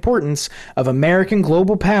of the importance of American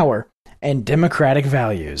global power and democratic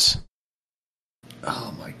values.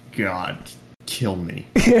 Oh my God. Kill me.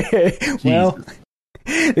 Well,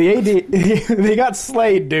 they got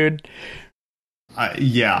slayed, dude.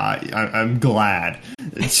 I'm glad.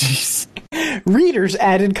 Jeez. Readers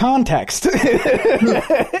added context.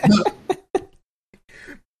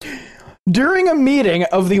 During a meeting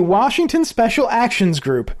of the Washington Special Actions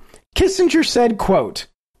Group, Kissinger said, quote,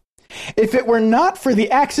 "If it were not for the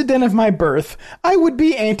accident of my birth, I would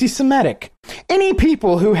be anti-Semitic. Any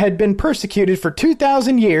people who had been persecuted for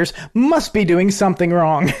 2,000 years must be doing something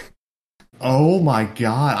wrong." Oh my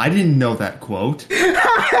God. I didn't know that quote.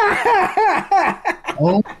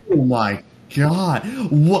 Oh my God.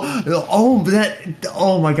 What?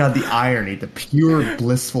 Oh my God. The irony, the pure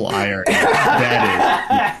blissful irony.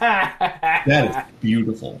 That is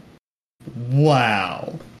beautiful.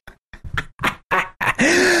 Wow.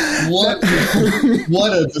 What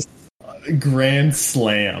a grand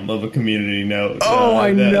slam of a community note. Oh,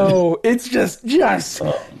 I know. It's just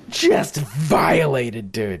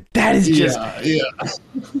violated, dude. That is just. Yeah.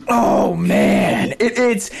 Oh man,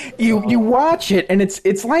 it's you watch it and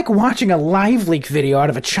it's like watching a live leak video out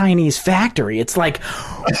of a Chinese factory. It's like,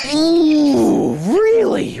 ooh,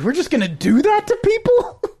 really? We're just gonna do that to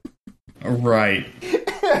people? Right.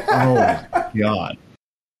 Oh my god.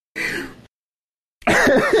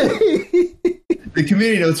 The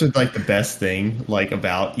community notes were like the best thing, like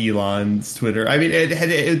about Elon's Twitter. I mean,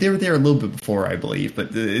 they were there a little bit before, I believe,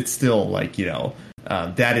 but it's still like, you know,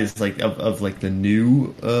 that is like of like the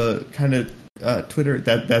new kind of Twitter.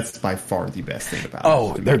 That's by far the best thing about it.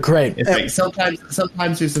 Oh, they're great. It's like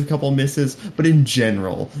sometimes there's a couple misses, but in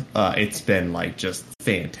general, it's been like just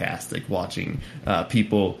fantastic watching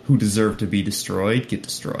people who deserve to be destroyed get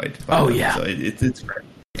destroyed. Oh yeah, so it's great.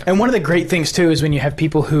 Yeah. And one of the great things, too, is when you have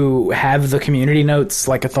people who have the community notes,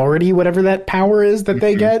 like authority, whatever that power is that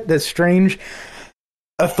they get, that strange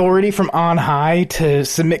authority from on high to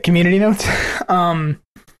submit community notes. Yeah.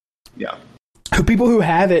 People who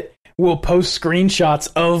have it will post screenshots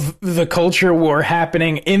of the culture war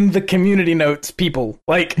happening in the community notes, people.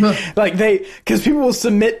 Because people will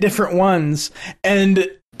submit different ones, and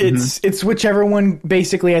it's whichever one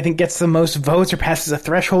basically I think gets the most votes or passes a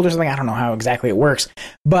threshold or something. I don't know how exactly it works,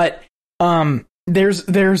 but there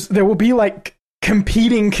will be like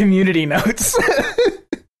competing community notes.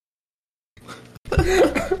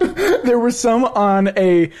 There were some on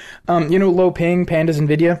a low ping pandas and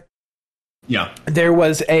Nvidia. Yeah, there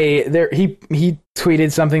was he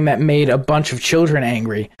tweeted something that made a bunch of children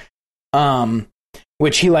angry,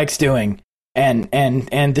 which he likes doing, and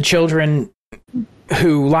the children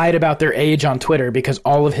who lied about their age on Twitter because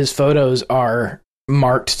all of his photos are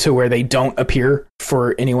marked to where they don't appear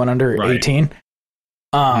for anyone under 18.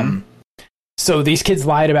 So these kids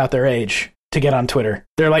lied about their age to get on Twitter.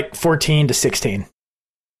 They're like 14 to 16.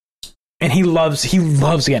 And he loves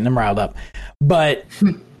getting them riled up. But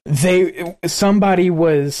somebody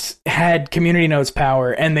had community notes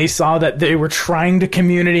power, and they saw that they were trying to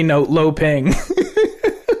community note low ping.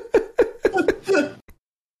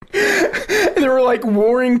 There were like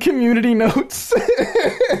warring community notes.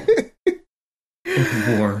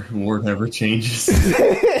 War never changes.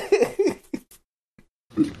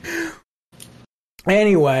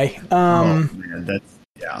 Anyway, oh man, that's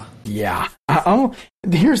yeah.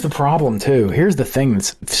 Here's the problem too. Here's the thing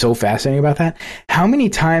that's so fascinating about that. How many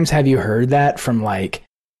times have you heard that from like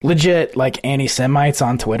legit like anti-Semites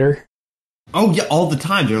on Twitter? Oh yeah, all the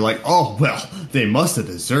time. They're like, oh well, they must have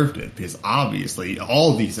deserved it because obviously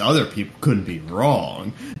all these other people couldn't be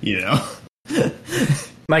wrong, you know.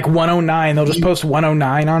 Like 109, they'll just post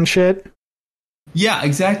 109 on shit. Yeah,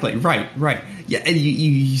 exactly. Right. Yeah, and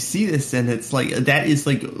you see this, and it's like that is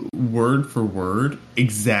like word for word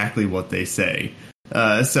exactly what they say.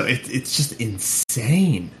 So it's just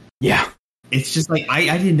insane. Yeah, it's just like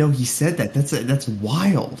I didn't know he said that. That's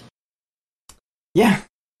wild. Yeah,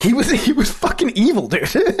 he was fucking evil,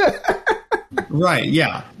 dude. Right.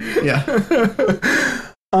 Yeah.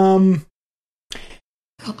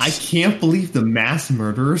 I can't believe the mass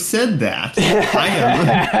murderer said that.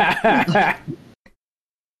 I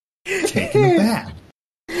am taken aback.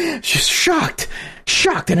 Just shocked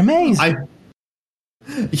and amazed.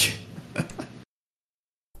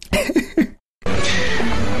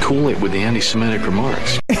 Cool it with the anti-Semitic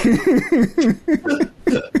remarks.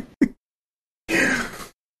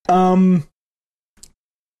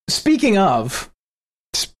 Speaking of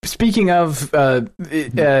the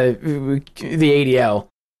ADL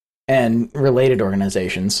and related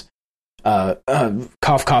organizations,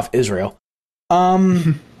 cough Israel.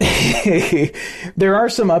 There are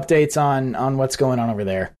some updates on what's going on over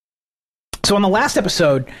there. So on the last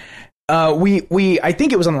episode, I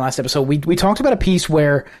think it was on the last episode, we talked about a piece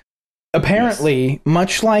where apparently,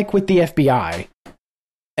 much like with the FBI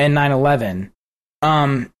and 9/11,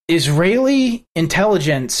 Israeli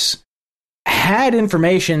intelligence had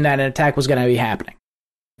information that an attack was going to be happening,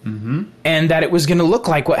 and that it was going to look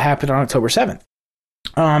like what happened on October 7th.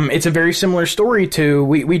 It's a very similar story to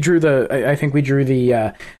we drew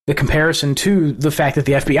the comparison to the fact that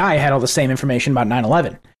the FBI had all the same information about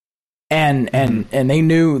 9/11, and they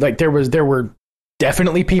knew like there were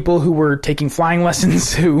definitely people who were taking flying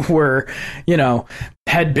lessons who were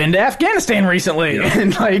had been to Afghanistan recently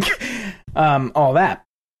and like all that.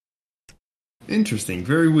 Interesting,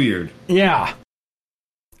 very weird. Yeah.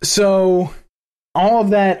 So all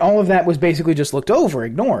of that was basically just looked over,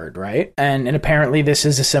 ignored, right? And apparently this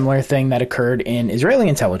is a similar thing that occurred in Israeli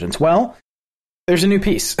intelligence. Well, there's a new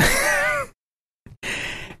piece.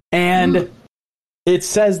 And it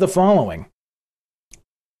says the following.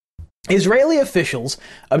 Israeli officials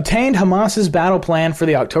obtained Hamas's battle plan for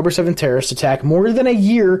the October 7th terrorist attack more than a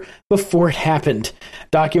year before it happened,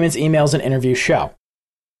 documents, emails, and interviews show.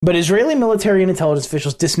 But Israeli military and intelligence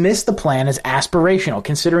officials dismissed the plan as aspirational,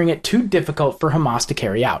 considering it too difficult for Hamas to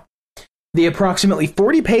carry out. The approximately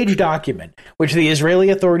 40-page document, which the Israeli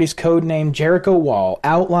authorities codenamed Jericho Wall,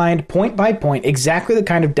 outlined point by point exactly the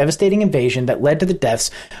kind of devastating invasion that led to the deaths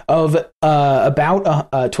of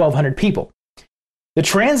about 1,200 people. The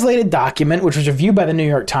translated document, which was reviewed by the New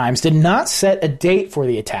York Times, did not set a date for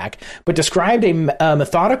the attack, but described a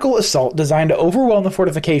methodical assault designed to overwhelm the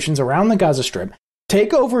fortifications around the Gaza Strip,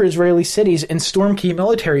 take over Israeli cities, and storm key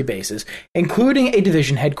military bases, including a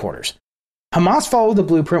division headquarters. Hamas followed the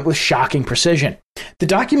blueprint with shocking precision. The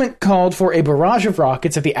document called for a barrage of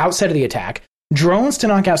rockets at the outset of the attack, drones to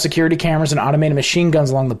knock out security cameras and automated machine guns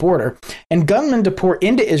along the border, and gunmen to pour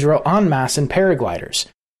into Israel en masse in paragliders.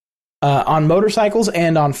 On motorcycles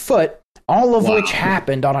and on foot, all of which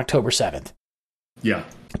happened on October 7th. Yeah.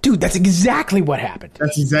 Dude, that's exactly what happened.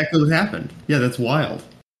 That's exactly what happened. Yeah, that's wild.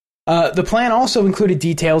 The plan also included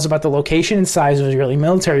details about the location and size of Israeli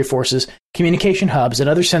military forces, communication hubs, and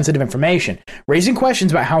other sensitive information, raising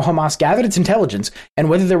questions about how Hamas gathered its intelligence and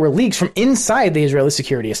whether there were leaks from inside the Israeli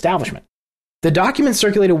security establishment. The document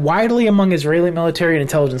circulated widely among Israeli military and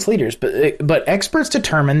intelligence leaders, but experts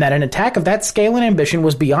determined that an attack of that scale and ambition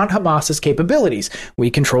was beyond Hamas's capabilities.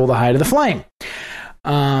 We control the height of the flame.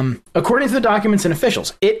 According to the documents and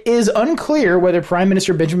officials, it is unclear whether Prime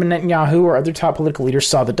Minister Benjamin Netanyahu or other top political leaders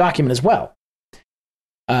saw the document as well.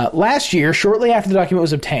 Last year, shortly after the document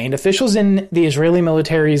was obtained, officials in the Israeli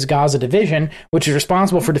military's Gaza division, which is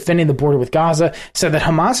responsible for defending the border with Gaza, said that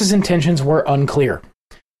Hamas's intentions were unclear.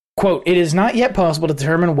 Quote, it is not yet possible to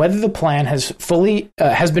determine whether the plan has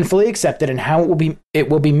been fully accepted and how it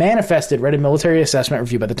will be manifested, read a military assessment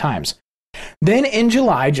review by the Times. Then in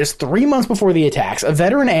July, just 3 months before the attacks, a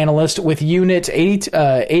veteran analyst with Unit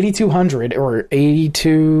 8200 or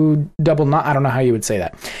 8299, I don't know how you would say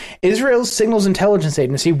that, Israel's Signals Intelligence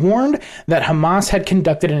Agency warned that Hamas had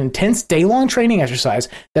conducted an intense day-long training exercise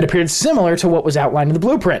that appeared similar to what was outlined in the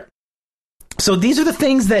blueprint. So these are the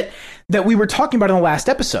things that we were talking about in the last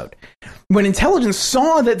episode. When intelligence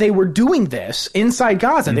saw that they were doing this inside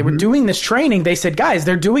Gaza, they were doing this training, they said, guys,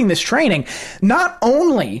 they're doing this training. Not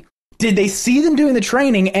only did they see them doing the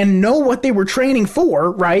training and know what they were training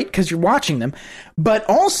for, right, because you're watching them, but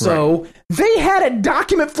also they had a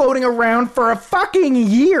document floating around for a fucking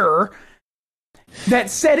year that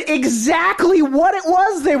said exactly what it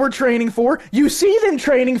was they were training for. You see them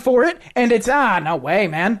training for it, and it's, no way,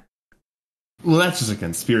 man. Well, that's just a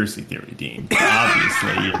conspiracy theory, Dean.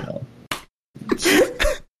 Obviously, you know.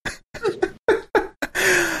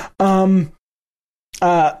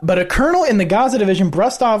 But a colonel in the Gaza division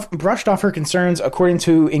brushed off her concerns, according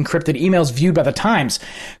to encrypted emails viewed by the Times.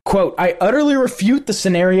 Quote, I utterly refute the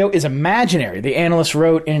scenario is imaginary, the analyst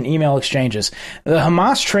wrote in email exchanges. The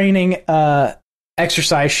Hamas training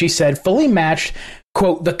exercise, she said, fully matched,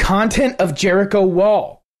 quote, the content of Jericho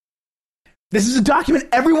Wall. This is a document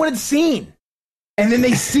everyone had seen. And then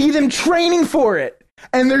they see them training for it.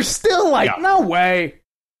 And they're still like, no way.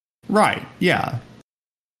 Right, yeah.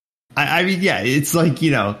 I mean, yeah, it's like,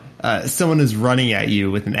 you know, someone is running at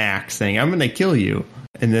you with an axe saying, I'm going to kill you.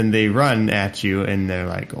 And then they run at you and they're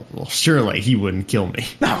like, oh, well, surely he wouldn't kill me.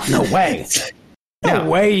 No way. No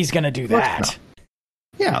way he's going to do that. Not.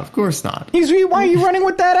 Yeah, of course not. Why are you running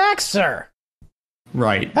with that axe, sir?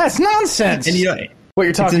 Right. That's nonsense. And you know, what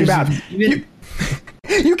you're talking about.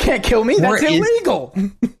 You can't kill me. That's illegal.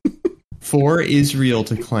 For Israel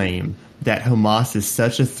to claim that Hamas is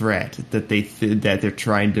such a threat that that they're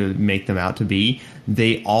trying to make them out to be,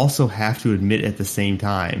 they also have to admit at the same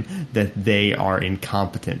time that they are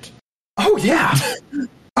incompetent. Oh yeah.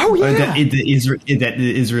 Oh yeah. That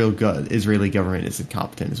the Israeli government is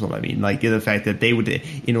incompetent is what I mean. Like the fact that they would,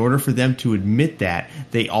 in order for them to admit that,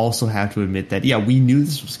 they also have to admit that, yeah, we knew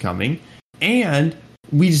this was coming and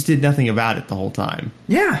we just did nothing about it the whole time.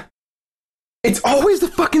 Yeah. It's always the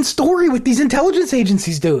fucking story with these intelligence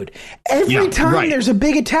agencies, dude. Every time there's a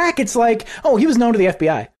big attack, it's like, oh, he was known to the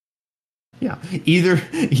FBI. Yeah. Either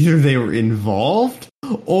they were involved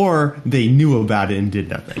or they knew about it and did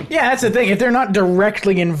nothing. Yeah, that's the thing. If they're not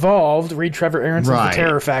directly involved, read Trevor Aronson's The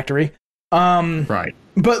Terror Factory. Right.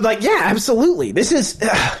 But, like, yeah, absolutely. This is...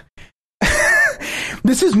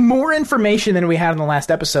 this is more information than we had in the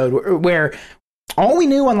last episode, where all we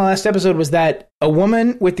knew on the last episode was that a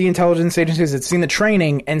woman with the intelligence agencies had seen the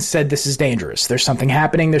training and said, this is dangerous. There's something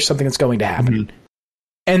happening. There's something that's going to happen. Mm-hmm.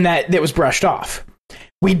 And that was brushed off.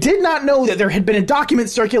 We did not know that there had been a document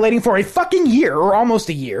circulating for a fucking year, or almost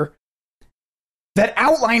a year, that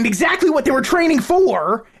outlined exactly what they were training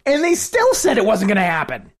for, and they still said it wasn't going to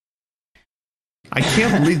happen. I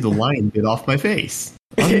can't believe the lion bit off my face.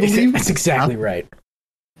 Unbelievable. That's exactly right.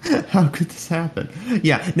 How could this happen?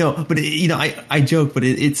 Yeah, no, but I joke, but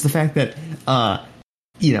it's the fact that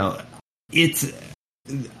it's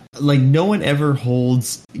like no one ever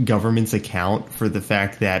holds governments account for the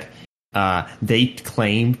fact that they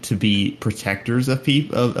claim to be protectors of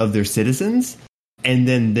of their citizens, and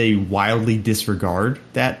then they wildly disregard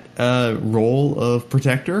that role of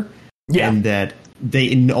protector, and that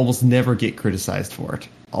they almost never get criticized for it.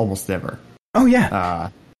 Almost never. Oh yeah.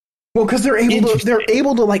 Well, because they're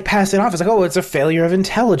able to like pass it off as like, oh, it's a failure of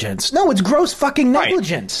intelligence. No, it's gross fucking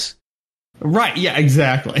negligence. Right. Yeah.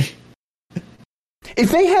 Exactly.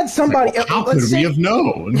 If they had somebody, like, well, how could we have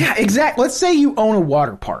known? Yeah, exactly. Let's say you own a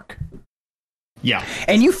water park. Yeah.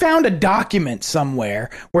 And you found a document somewhere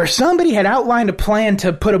where somebody had outlined a plan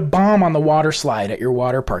to put a bomb on the water slide at your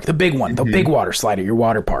water park, the big one, the big water slide at your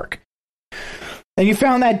water park. And you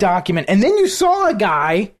found that document, and then you saw a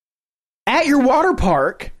guy at your water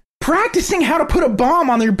park practicing how to put a bomb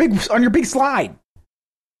on your big slide.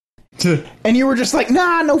 And you were just like,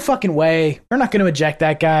 nah, no fucking way. We're not going to eject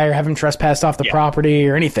that guy or have him trespass off the property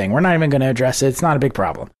or anything. We're not even going to address it. It's not a big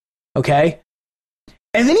problem. Okay?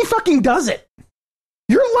 And then he fucking does it.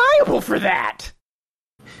 You're liable for that.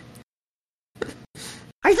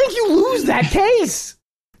 I think you lose that case.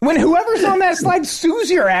 When whoever's on that slide sues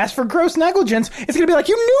your ass for gross negligence, it's going to be like,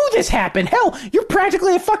 you knew this happened. Hell, you're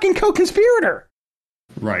practically a fucking co-conspirator.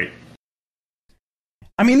 Right.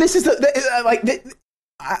 I mean, this is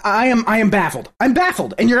I am baffled. I'm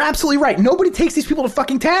baffled. And you're absolutely right. Nobody takes these people to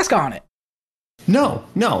fucking task on it. No.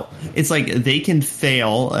 It's like they can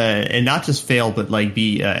fail, and not just fail, but like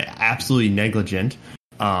be absolutely negligent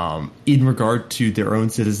in regard to their own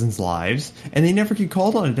citizens' lives, and they never get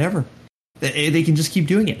called on it ever. They can just keep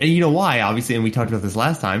doing it. And you know why, obviously, and we talked about this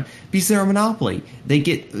last time, because they're a monopoly.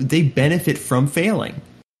 They benefit from failing.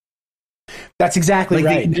 That's exactly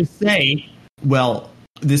right. They can just say, well,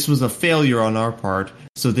 this was a failure on our part,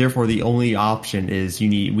 so therefore the only option is we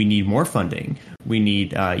need more funding. We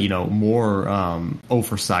need more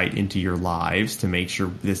oversight into your lives to make sure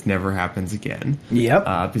this never happens again. Yep.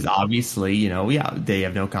 Because obviously, they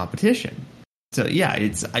have no competition. So yeah,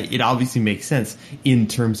 it obviously makes sense in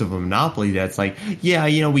terms of a monopoly. That's like,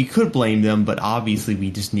 we could blame them, but obviously we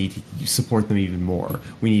just need to support them even more.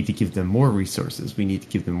 We need to give them more resources. We need to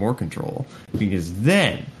give them more control, because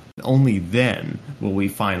then, only then, will we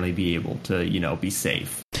finally be able to, be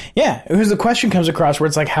safe. Yeah, because the question comes across where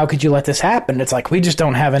it's like, how could you let this happen? It's like, we just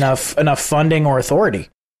don't have enough funding or authority.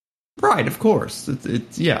 Right, of course.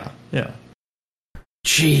 It's yeah.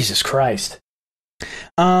 Jesus Christ.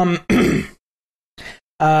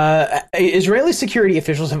 Israeli security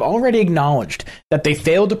officials have already acknowledged that they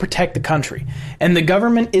failed to protect the country, and the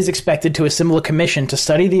government is expected to assemble a commission to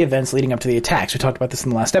study the events leading up to the attacks. We talked about this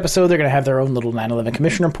in the last episode. They're going to have their own little 9/11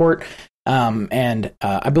 commission report. And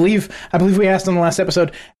I believe we asked in the last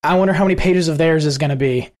episode, I wonder how many pages of theirs is going to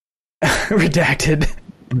be redacted.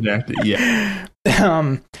 Redacted, yeah.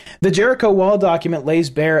 The Jericho Wall document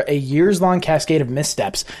lays bare a years-long cascade of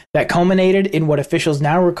missteps that culminated in what officials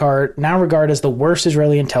now regard as the worst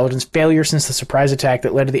Israeli intelligence failure since the surprise attack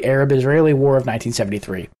that led to the Arab-Israeli War of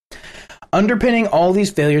 1973. Underpinning all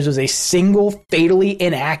these failures was a single, fatally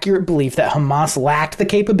inaccurate belief that Hamas lacked the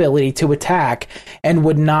capability to attack and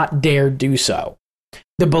would not dare do so.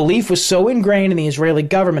 The belief was so ingrained in the Israeli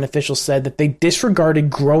government, officials said, that they disregarded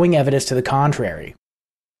growing evidence to the contrary.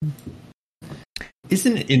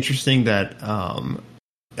 Isn't it interesting that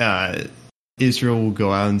Israel will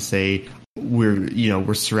go out and say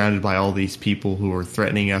we're surrounded by all these people who are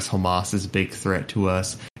threatening us. Hamas is a big threat to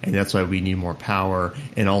us, and that's why we need more power.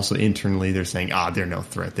 And also internally, they're saying, they're no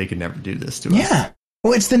threat. They could never do this to us. Yeah.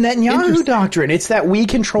 Well, it's the Netanyahu doctrine. It's that we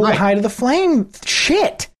control the height of the flame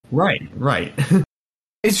shit. Right.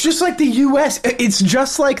 It's just like the U.S. It's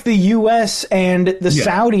just like the U.S. and the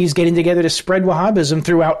Saudis getting together to spread Wahhabism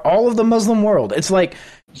throughout all of the Muslim world. It's like,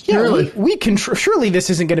 we can. Surely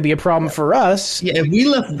this isn't going to be a problem for us. Yeah, if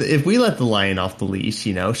we let the lion off the leash,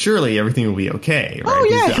 surely everything will be okay. Right? Oh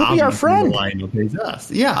yeah, he'll be our friend. The lion obeys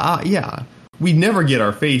us. Yeah. We never get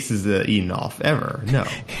our faces eaten off ever. No.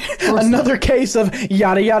 Another case of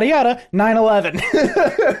yada yada yada 9/11.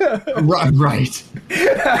 Right.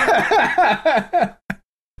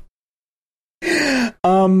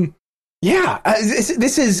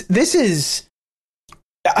 This is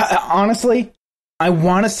honestly, I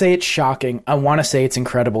want to say it's shocking. I want to say it's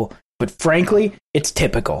incredible, but frankly, it's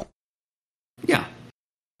typical. Yeah.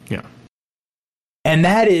 Yeah. And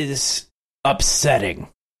that is upsetting.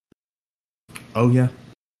 Oh, yeah.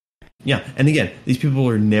 Yeah, and again, these people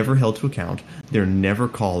are never held to account. They're never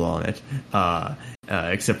called on it,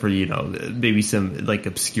 except for, maybe some, like,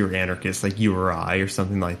 obscure anarchist like you or I or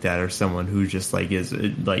something like that, or someone who just, like, is,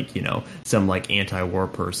 like, some, like, anti-war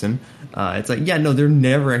person. It's like, yeah, no, they're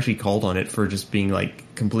never actually called on it for just being,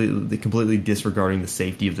 like, completely disregarding the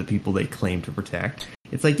safety of the people they claim to protect.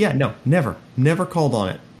 It's like, yeah, no, never called on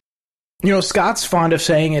it. Scott's fond of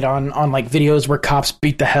saying it on like videos where cops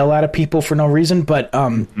beat the hell out of people for no reason, but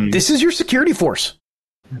this is your security force.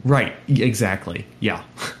 Right, exactly. Yeah.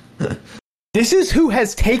 This is who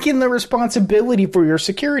has taken the responsibility for your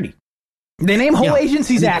security. They name whole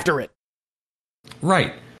agencies after it.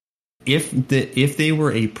 Right. If they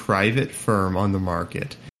were a private firm on the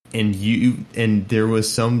market and there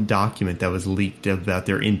was some document that was leaked about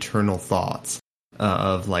their internal thoughts,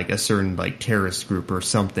 of like a certain like terrorist group or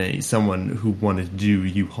someone who wanted to do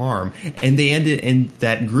you harm, and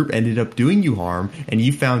that group ended up doing you harm, and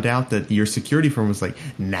you found out that your security firm was like,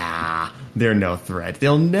 nah, they're no threat,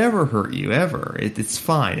 they'll never hurt you ever, it's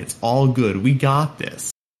fine, it's all good, we got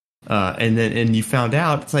this, and you found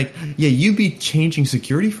out, it's like, yeah, you'd be changing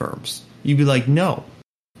security firms. You'd be like, no,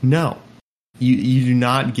 you do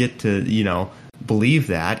not get to believe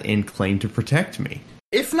that and claim to protect me.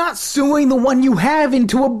 If not suing the one you have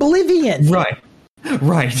into oblivion. Right.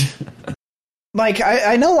 Like,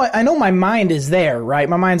 I know my mind is there, right?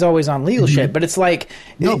 My mind's always on legal shit, but it's like...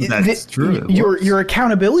 No, that's true. Your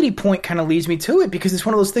accountability point kind of leads me to it, because it's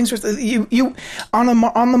one of those things where you on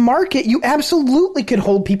the market, you absolutely could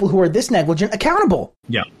hold people who are this negligent accountable.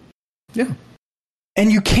 Yeah. Yeah.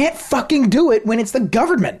 And you can't fucking do it when it's the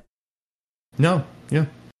government. No. Yeah.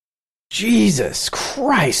 Jesus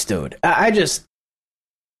Christ, dude. I just...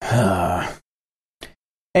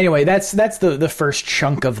 Anyway, that's the first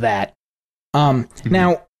chunk of that.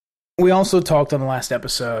 Now, we also talked on the last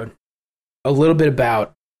episode a little bit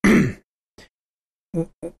about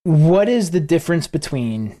what is the difference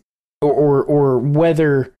between, or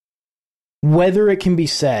whether it can be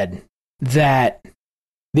said that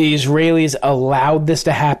the Israelis allowed this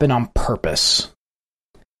to happen on purpose,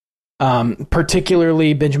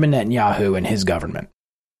 particularly Benjamin Netanyahu and his government.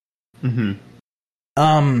 Mm-hmm.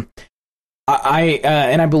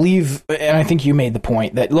 I believe, and I think you made the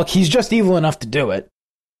point that, look, he's just evil enough to do it.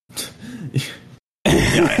 Yeah,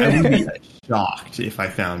 I would be shocked if I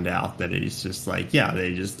found out that it's just like, yeah,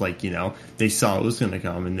 they just like, they saw it was going to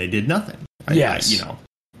come and they did nothing. I'm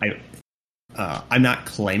not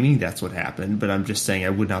claiming that's what happened, but I'm just saying I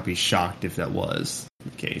would not be shocked if that was the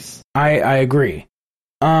case. I agree.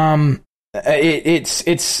 It's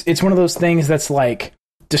one of those things that's like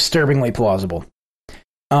disturbingly plausible.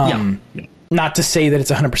 Yeah. Not to say that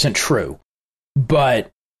it's 100% true, but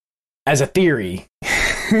as a theory,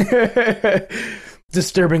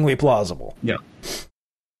 disturbingly plausible. Yeah.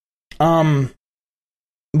 Well,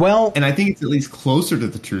 and I think it's at least closer to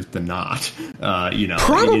the truth than not.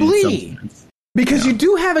 Probably. Because you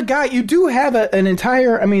do have an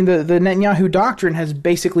entire, the Netanyahu doctrine has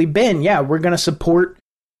basically been, we're going to support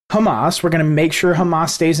Hamas. We're going to make sure Hamas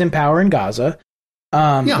stays in power in Gaza.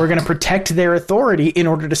 We're going to protect their authority in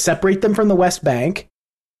order to separate them from the West Bank.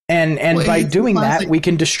 And by doing that, we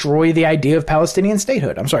can destroy the idea of Palestinian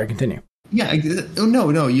statehood. I'm sorry, continue. Yeah,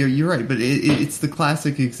 no, you're right. But it's the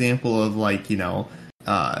classic example of like,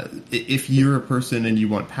 if you're a person and you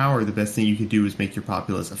want power, the best thing you can do is make your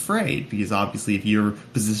populace afraid. Because obviously, if you're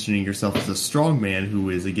positioning yourself as a strong man who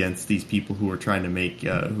is against these people who are trying to make,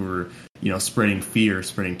 who are, spreading fear,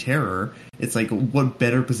 spreading terror, it's like, what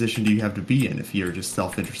better position do you have to be in if you're just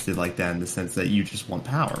self-interested like that, in the sense that you just want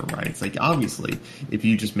power, right? It's like, obviously, if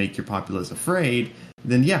you just make your populace afraid,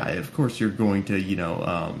 then yeah, of course you're going to,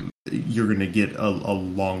 you're going to get a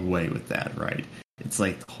long way with that, right? It's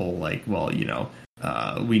like the whole, like, well,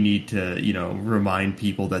 we need to, remind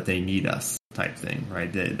people that they need us type thing,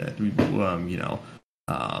 right?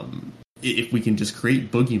 If we can just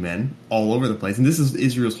create boogeymen all over the place, and this is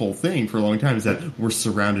Israel's whole thing for a long time, is that we're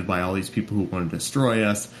surrounded by all these people who want to destroy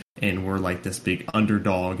us, and we're like this big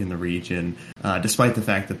underdog in the region, despite the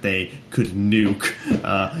fact that they could nuke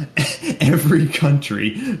every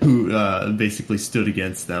country who basically stood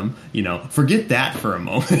against them. Forget that for a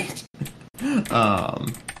moment.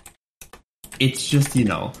 It's just,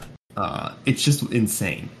 it's just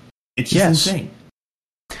insane. It's just insane.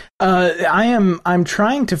 I'm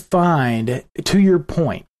trying to find, to your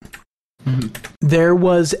point, there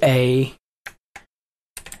was a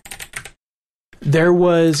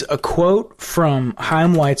quote from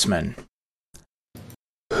Chaim Weitzman,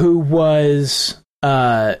 who was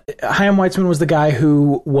Chaim Weizmann was the guy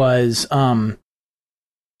who was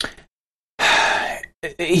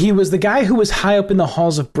he was the guy who was high up in the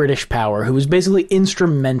halls of British power, who was basically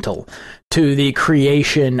instrumental to the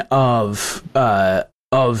creation of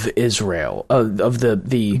Israel, of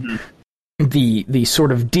the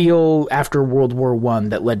sort of deal after World War I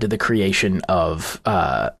that led to the creation of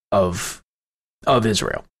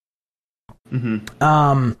Israel. Mm-hmm.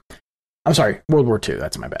 I'm sorry, World War II.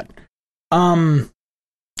 That's my bad. And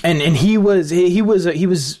he was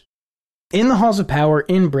in the halls of power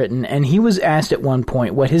in Britain, and he was asked at one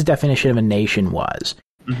point what his definition of a nation was.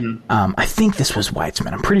 Mm-hmm. I think this was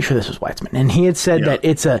Weitzman. I'm pretty sure this was Weitzman, and he had said that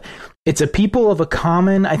it's a people of a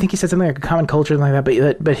common. I think he said something like a common culture, something like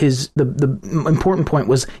that. But the important point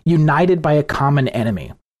was united by a common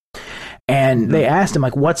enemy. And they asked him,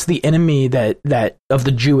 like, what's the enemy that of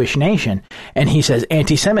the Jewish nation? And he says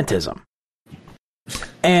anti-Semitism.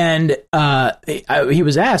 And he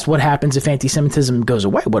was asked, what happens if anti-Semitism goes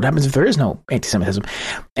away? What happens if there is no anti-Semitism?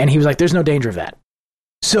 And he was like, there's no danger of that.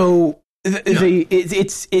 So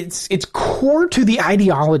it's core to the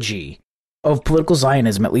ideology of political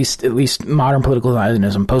Zionism, at least modern political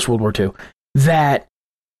Zionism, post World War II, that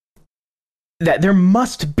there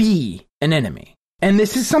must be an enemy. And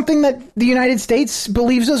this is something that the United States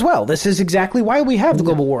believes as well. This is exactly why we have the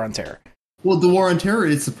global war on terror. Well, the war on terror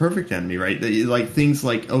is the perfect enemy, right? Like things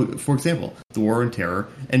like, for example, the war on terror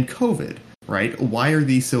and COVID, right? Why are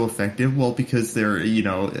these so effective? Well, because they're,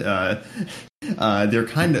 they're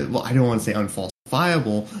kind of, well, I don't want to say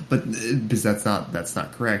unfalsifiable, but because that's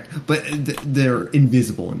not correct. But they're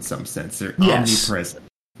invisible in some sense. They're omnipresent,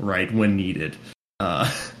 right? When needed.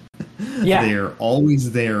 They're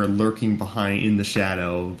always there, lurking in the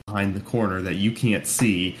shadow, behind the corner that you can't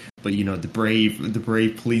see. But the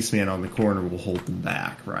brave policeman on the corner will hold them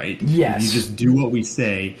back, right? Yes. If you just do what we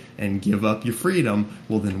say and give up your freedom,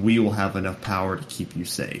 well, then we will have enough power to keep you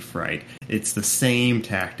safe, right? It's the same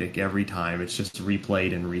tactic every time. It's just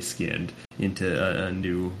replayed and reskinned into a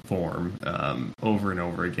new form over and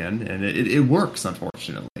over again, and it works.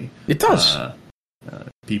 Unfortunately, it does.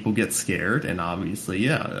 People get scared, and obviously,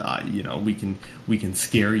 we can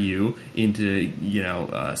scare you into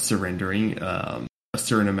surrendering a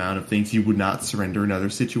certain amount of things you would not surrender in other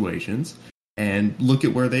situations. And look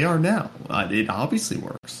at where they are now. It obviously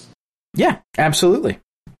works. Yeah, absolutely.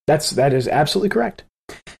 That is absolutely correct.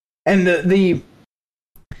 And the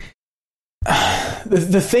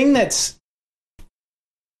thing that's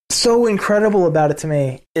so incredible about it to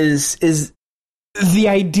me is the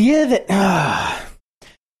idea that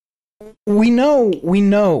we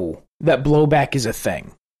know that blowback is a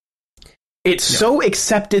thing. It's so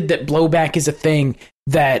accepted that blowback is a thing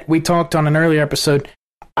that we talked on an earlier episode.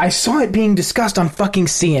 I saw it being discussed on fucking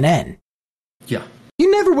CNN. Yeah. You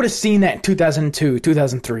never would have seen that in 2002,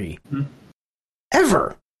 2003. Mm-hmm.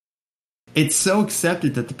 Ever. It's so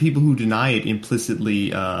accepted that the people who deny it implicitly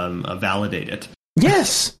validate it.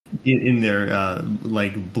 Yes. in their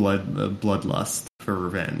bloodlust for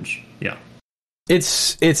revenge. Yeah.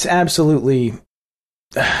 It's absolutely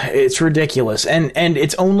it's ridiculous, and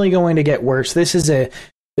it's only going to get worse. There's a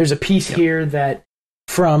piece here that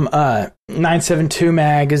from 972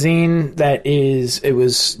 magazine it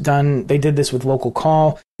was done. They did this with Local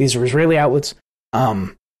Call. These are Israeli outlets.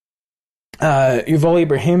 Yuval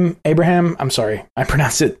Abraham. I'm sorry, I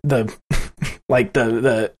pronounce it the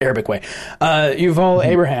Arabic way. Yuval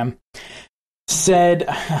Abraham said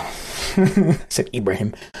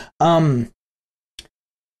Ibrahim.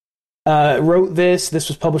 Wrote this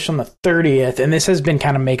was published on the 30th, and this has been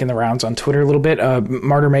kind of making the rounds on Twitter a little bit.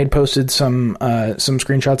 Martyr Maid posted some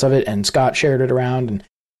screenshots of it, and Scott shared it around. And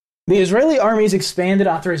the Israeli army's expanded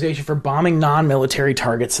authorization for bombing non-military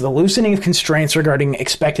targets, the loosening of constraints regarding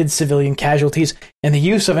expected civilian casualties, and the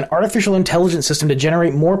use of an artificial intelligence system to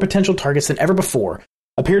generate more potential targets than ever before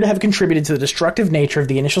appear to have contributed to the destructive nature of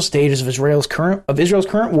the initial stages of Israel's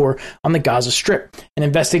current war on the Gaza Strip, an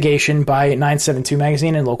investigation by 972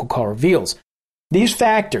 magazine and Local Call reveals. These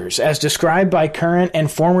factors, as described by current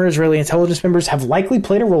and former Israeli intelligence members, have likely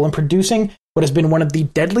played a role in producing what has been one of the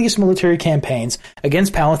deadliest military campaigns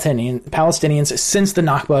against Palestinians since the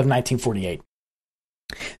Nakba of 1948.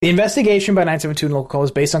 The investigation by 972 and Local Call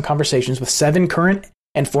is based on conversations with 7 current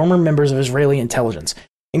and former members of Israeli intelligence,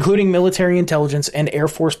 including military intelligence and Air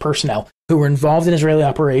Force personnel who were involved in Israeli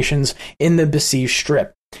operations in the besieged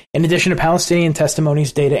Strip, in addition to Palestinian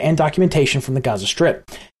testimonies, data, and documentation from the Gaza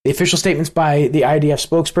Strip, the official statements by the IDF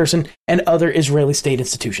spokesperson, and other Israeli state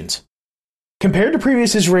institutions. Compared to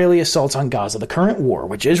previous Israeli assaults on Gaza, the current war,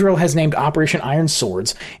 which Israel has named Operation Iron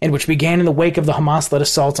Swords, and which began in the wake of the Hamas-led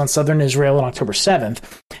assaults on southern Israel on October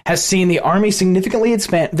 7th, has seen the army significantly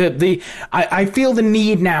expand. I feel the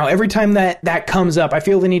need now, every time that comes up, I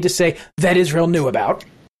feel the need to say that Israel knew about.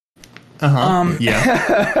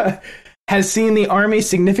 Has seen the army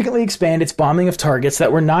significantly expand its bombing of targets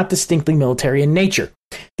that were not distinctly military in nature.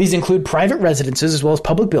 These include private residences as well as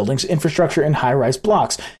public buildings, infrastructure, and high-rise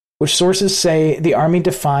blocks, which sources say the army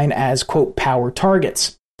define as, quote, power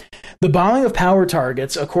targets. The bombing of power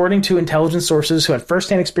targets, according to intelligence sources who had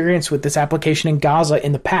first-hand experience with this application in Gaza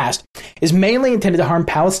in the past, is mainly intended to harm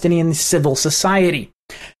Palestinian civil society,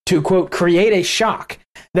 to, quote, create a shock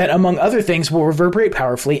that, among other things, will reverberate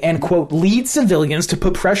powerfully and, quote, lead civilians to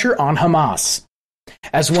put pressure on Hamas,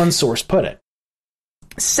 as one source put it.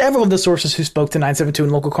 Several of the sources who spoke to 972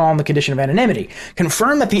 and Local Call on the condition of anonymity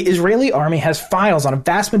confirmed that the Israeli army has files on a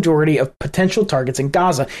vast majority of potential targets in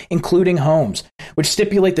Gaza, including homes, which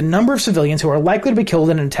stipulate the number of civilians who are likely to be killed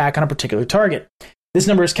in an attack on a particular target. This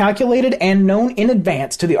number is calculated and known in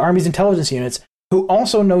advance to the army's intelligence units, who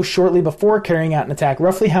also know shortly before carrying out an attack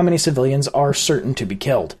roughly how many civilians are certain to be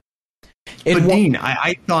killed. But Dean,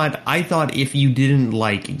 I thought if you didn't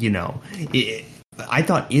I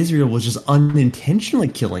thought Israel was just unintentionally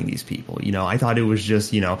killing these people. I thought it was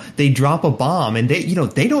just, they drop a bomb and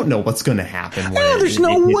they don't know what's going to happen. There's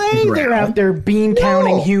no way they're out there bean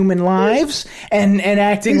counting human lives and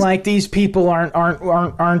acting like these people aren't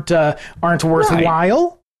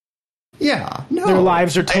worthwhile. Yeah, no, their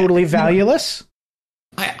lives are totally valueless.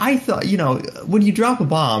 I thought, when you drop a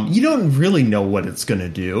bomb, you don't really know what it's going to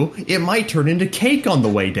do. It might turn into cake on the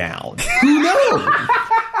way down. Who knows?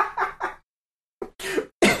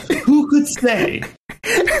 Who could say?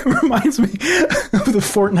 It reminds me of the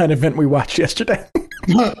Fortnite event we watched yesterday.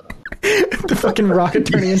 The fucking rocket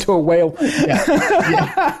turning into a whale. Yeah.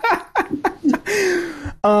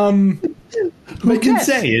 Who can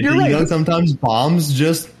say it? Right. Sometimes bombs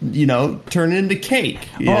just, turn into cake.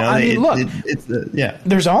 There's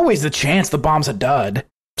always the chance the bomb's a dud.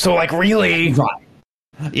 So, really, right?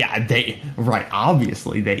 Yeah,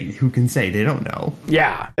 obviously, who can say? They don't know.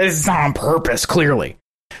 Yeah, it's not on purpose. Clearly.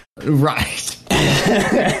 Right.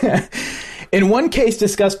 In one case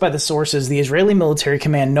discussed by the sources, the Israeli military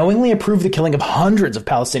command knowingly approved the killing of hundreds of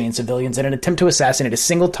Palestinian civilians in an attempt to assassinate a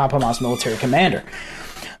single top Hamas military commander.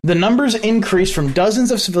 The numbers increased from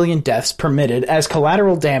dozens of civilian deaths permitted as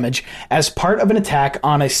collateral damage as part of an attack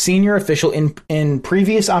on a senior official in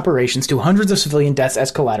previous operations to hundreds of civilian deaths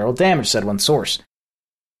as collateral damage, said one source.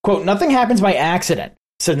 Quote, nothing happens by accident,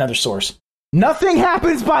 said another source. Nothing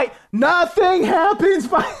happens by Nothing happens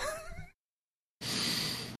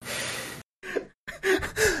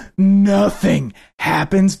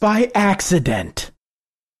by accident.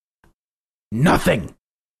 Nothing.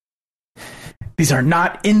 These are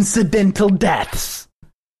not incidental deaths.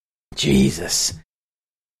 Jesus.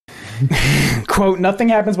 Quote, nothing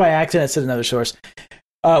happens by accident, said another source.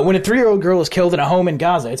 When a 3-year-old girl is killed in a home in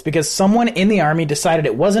Gaza, it's because someone in the army decided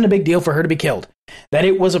it wasn't a big deal for her to be killed, that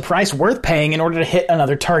it was a price worth paying in order to hit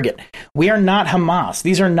another target. We are not Hamas.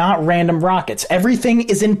 These are not random rockets. Everything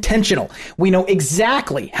is intentional. We know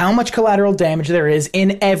exactly how much collateral damage there is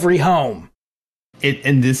in every home.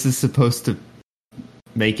 And this is supposed to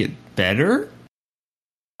make it better?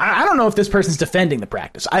 I don't know if this person's defending the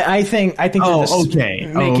practice. I think they're just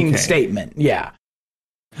making the statement. Yeah.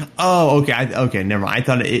 Oh, okay. Okay, never mind. I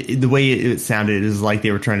thought the way it sounded is like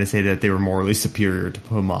they were trying to say that they were morally superior to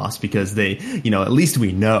Hamas because they, at least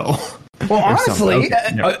we know. Well, honestly,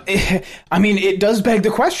 it does beg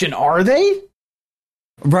the question: are they?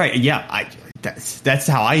 Right. Yeah. That's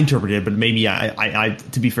how I interpret it. But maybe I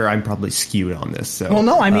to be fair, I'm probably skewed on this. So. Well,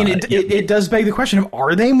 no. It does beg the question of: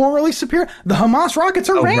 are they morally superior? The Hamas rockets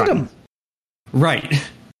are random. Right.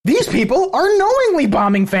 These people are knowingly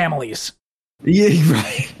bombing families. Yeah,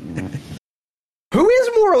 right. Who is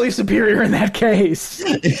morally superior in that case?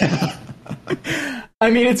 Yeah.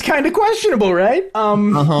 It's kind of questionable, right?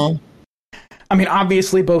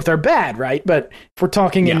 Obviously both are bad, right? But if we're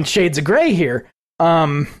talking in shades of gray here,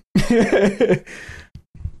 okay,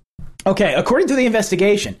 according to the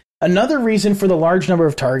investigation, another reason for the large number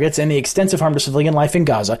of targets and the extensive harm to civilian life in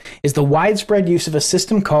Gaza is the widespread use of a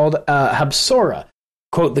system called Habsora,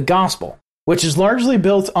 quote, the gospel, which is largely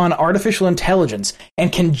built on artificial intelligence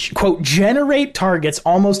and can, quote, generate targets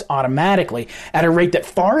almost automatically at a rate that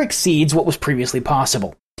far exceeds what was previously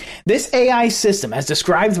possible. This AI system, as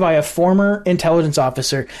described by a former intelligence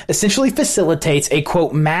officer, essentially facilitates a,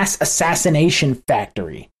 quote, mass assassination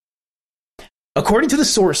factory. According to the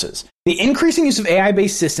sources, the increasing use of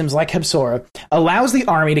AI-based systems like Hepsora allows the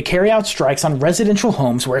army to carry out strikes on residential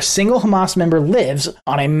homes where a single Hamas member lives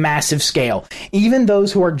on a massive scale, even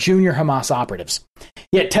those who are junior Hamas operatives.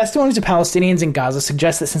 Yet testimonies of Palestinians in Gaza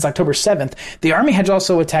suggest that since October 7th, the army has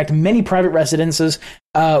also attacked many private residences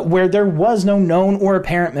where there was no known or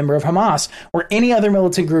apparent member of Hamas or any other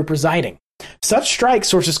militant group residing. Such strikes,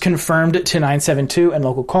 sources confirmed to 972 and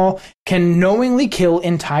Local Call, can knowingly kill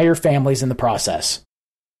entire families in the process.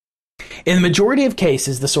 In the majority of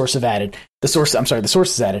cases, the sources added,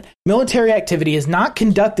 military activity is not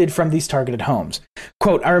conducted from these targeted homes.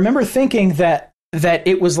 Quote, I remember thinking that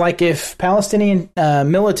it was like if Palestinian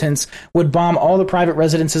militants would bomb all the private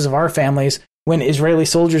residences of our families when Israeli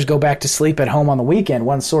soldiers go back to sleep at home on the weekend,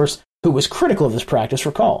 one source who was critical of this practice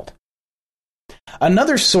recalled.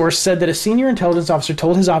 Another source said that a senior intelligence officer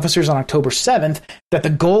told his officers on October 7th that the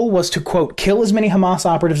goal was to, quote, kill as many Hamas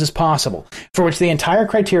operatives as possible, for which the entire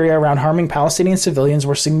criteria around harming Palestinian civilians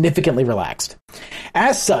were significantly relaxed.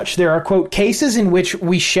 As such, there are, quote, cases in which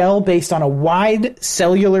we shell based on a wide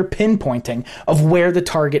cellular pinpointing of where the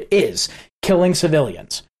target is, killing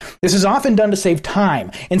civilians. This is often done to save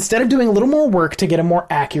time, instead of doing a little more work to get a more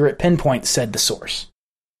accurate pinpoint, said the source.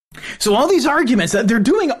 So all these arguments that they're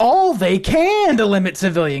doing all they can to limit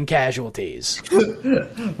civilian casualties.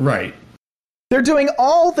 Right. They're doing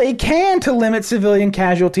all they can to limit civilian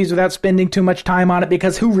casualties without spending too much time on it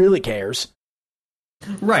because who really cares?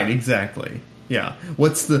 Right, exactly. Yeah.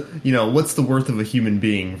 What's the worth of a human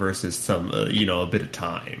being versus some, a bit of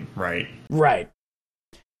time, right? Right.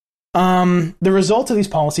 The result of these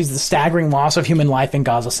policies is the staggering loss of human life in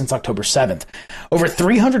Gaza since October 7th. Over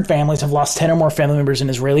 300 families have lost 10 or more family members in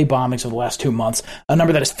Israeli bombings over the last 2 months, a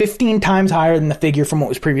number that is 15 times higher than the figure from what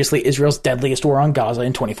was previously Israel's deadliest war on Gaza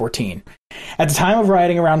in 2014. At the time of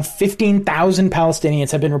writing, around 15,000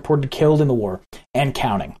 Palestinians have been reported killed in the war, and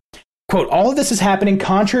counting. Quote, all of this is happening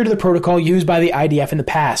contrary to the protocol used by the IDF in the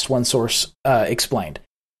past, one source explained.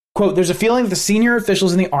 Quote, there's a feeling that the senior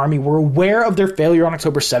officials in the army were aware of their failure on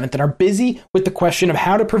October 7th and are busy with the question of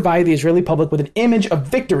how to provide the Israeli public with an image of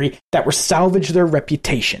victory that will salvage their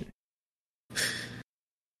reputation.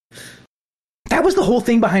 That was the whole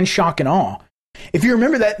thing behind shock and awe. If you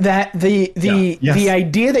remember the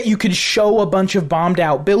idea that you could show a bunch of bombed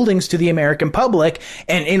out buildings to the American public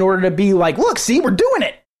and in order to be like, look, see, we're doing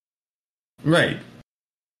it. Right.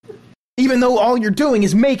 Even though all you're doing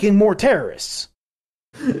is making more terrorists.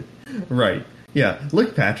 Right. Yeah.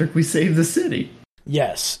 Look, Patrick, we saved the city.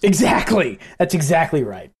 Yes, exactly. That's exactly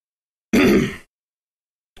right.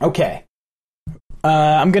 Okay.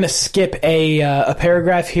 I'm going to skip a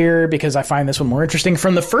paragraph here because I find this one more interesting.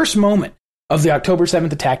 From the first moment of the October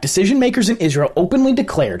 7th attack, decision makers in Israel openly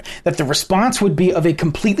declared that the response would be of a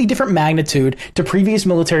completely different magnitude to previous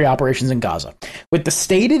military operations in Gaza, with the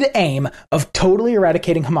stated aim of totally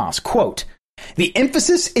eradicating Hamas. Quote, the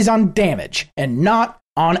emphasis is on damage and not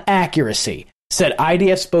on accuracy, said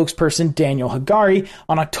IDF spokesperson Daniel Hagari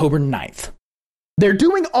on October 9th. They're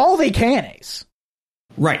doing all they can, Ace.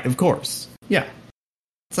 Right, of course. Yeah.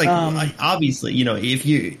 It's like, obviously,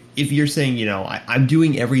 if you're saying, I'm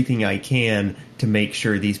doing everything I can to make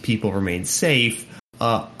sure these people remain safe,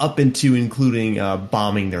 up into including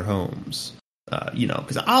bombing their homes,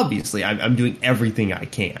 because obviously I'm doing everything I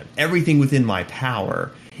can, everything within my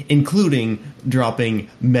power, including dropping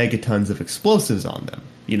megatons of explosives on them,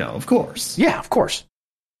 of course. Yeah, of course.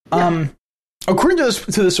 Yeah. According to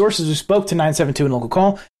the sources who spoke to 972 and Local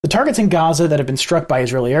Call, the targets in Gaza that have been struck by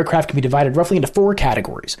Israeli aircraft can be divided roughly into 4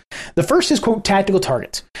 categories. The first is, quote, tactical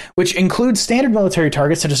targets, which includes standard military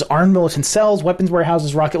targets such as armed militant cells, weapons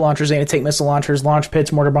warehouses, rocket launchers, anti-tank missile launchers, launch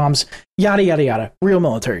pits, mortar bombs, yada, yada, yada. Real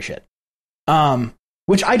military shit.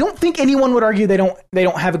 Which I don't think anyone would argue they don't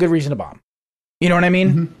have a good reason to bomb. You know what I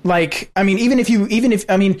mean? Mm-hmm. Even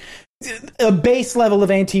if a base level of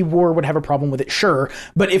anti-war would have a problem with it, sure.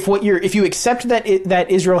 But if you accept that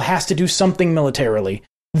Israel has to do something militarily,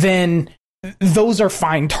 then those are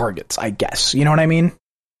fine targets, I guess. You know what I mean?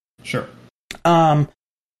 Sure.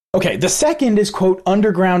 Okay, the second is, quote,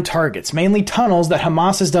 underground targets, mainly tunnels that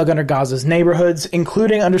Hamas has dug under Gaza's neighborhoods,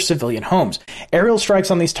 including under civilian homes. Aerial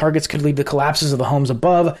strikes on these targets could lead to collapses of the homes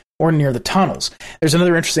above or near the tunnels. There's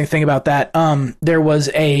another interesting thing about that. There was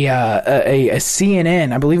a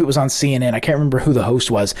CNN, I believe it was on CNN, I can't remember who the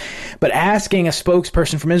host was, but asking a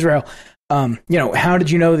spokesperson from Israel, how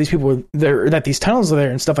did you know these people were there, that these tunnels are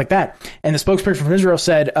there and stuff like that? And the spokesperson from Israel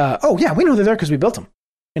said, oh yeah, we know they're there because we built them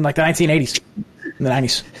in like the 1980s. In the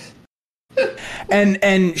 90s.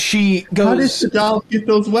 And she goes, how did Saddam get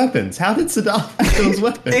those weapons?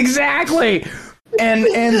 Exactly. And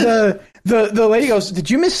the lady goes, did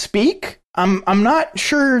you misspeak? I'm not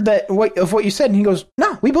sure that what you said. And he goes,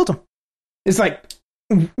 no, we built them. It's like,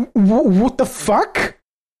 what the fuck?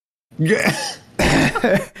 Yeah.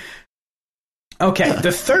 Okay,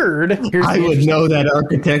 the third. I would know that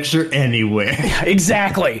architecture anywhere.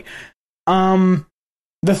 Exactly.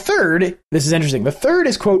 The third, this is interesting. The third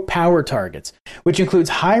is, quote, power targets, which includes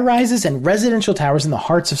high rises and residential towers in the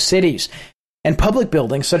hearts of cities and public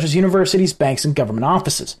buildings such as universities, banks, and government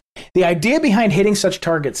offices. The idea behind hitting such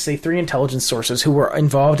targets, say 3 intelligence sources who were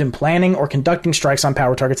involved in planning or conducting strikes on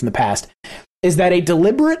power targets in the past, is that a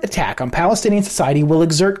deliberate attack on Palestinian society will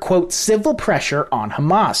exert, quote, civil pressure on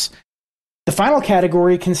Hamas. The final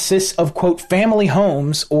category consists of, quote, family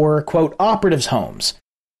homes or, quote, operatives' homes.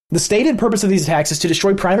 The stated purpose of these attacks is to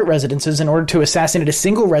destroy private residences in order to assassinate a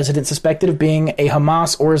single resident suspected of being a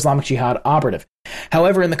Hamas or Islamic Jihad operative.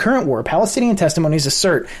 However, in the current war, Palestinian testimonies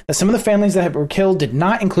assert that some of the families that were killed did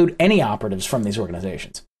not include any operatives from these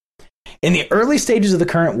organizations. In the early stages of the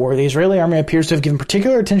current war, the Israeli army appears to have given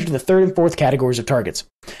particular attention to the third and fourth categories of targets.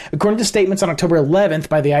 According to statements on October 11th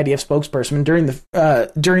by the IDF spokesperson, during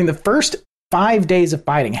the first 5 days of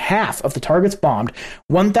fighting, half of the targets bombed,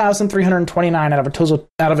 1,329 out of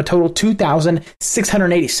a total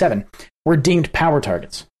 2,687, were deemed power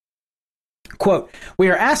targets. Quote, we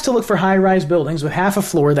are asked to look for high-rise buildings with half a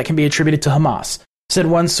floor that can be attributed to Hamas, said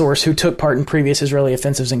one source who took part in previous Israeli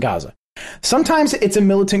offensives in Gaza. Sometimes it's a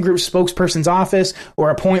militant group's spokesperson's office or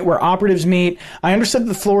a point where operatives meet. I understood that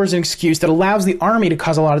the floor is an excuse that allows the army to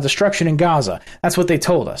cause a lot of destruction in Gaza. That's what they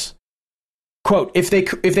told us. Quote, if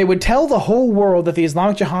they would tell the whole world that the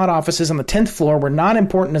Islamic Jihad offices on the 10th floor were not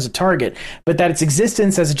important as a target, but that its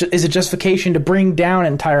existence is a justification to bring down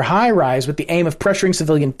an entire high-rise with the aim of pressuring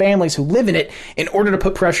civilian families who live in it in order to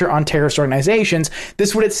put pressure on terrorist organizations,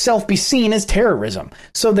 this would itself be seen as terrorism.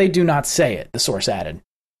 So they do not say it, the source added.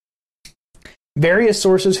 Various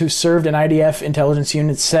sources who served in IDF intelligence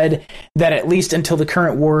units said that at least until the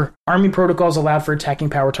current war, Army protocols allowed for attacking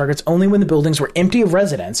power targets only when the buildings were empty of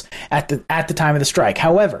residents at the time of the strike.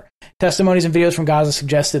 However, testimonies and videos from Gaza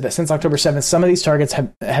suggested that since October 7th, some of these targets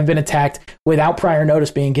have been attacked without prior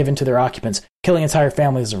notice being given to their occupants, killing entire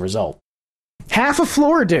families as a result. Half a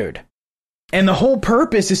floor, dude. And the whole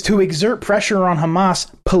purpose is to exert pressure on Hamas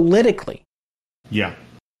politically. Yeah.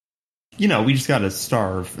 You know, we just got to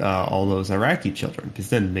starve all those Iraqi children, because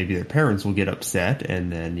then maybe their parents will get upset,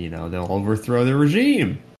 and then, you know, they'll overthrow their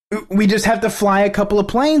regime. We just have to fly a couple of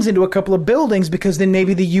planes into a couple of buildings, because then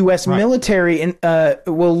maybe the U.S. military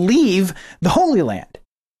will leave the Holy Land.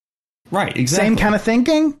 Right, exactly. Same kind of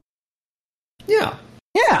thinking? Yeah.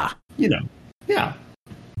 Yeah. You know, yeah.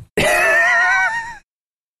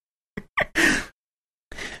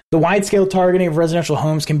 The wide-scale targeting of residential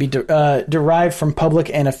homes can be derived from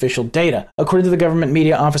public and official data. According to the government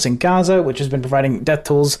media office in Gaza, which has been providing death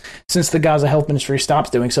tolls since the Gaza Health Ministry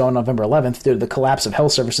stopped doing so on November 11th due to the collapse of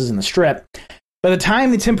health services in the Strip, by the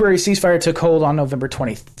time the temporary ceasefire took hold on November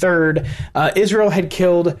 23rd, Israel had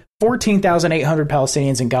killed 14,800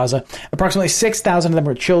 Palestinians in Gaza. Approximately 6,000 of them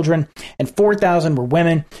were children, and 4,000 were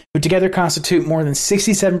women, who together constitute more than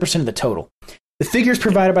 67% of the total. The figures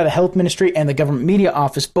provided by the Health Ministry and the Government Media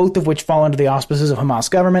Office, both of which fall under the auspices of Hamas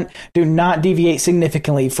government, do not deviate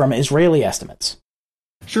significantly from Israeli estimates.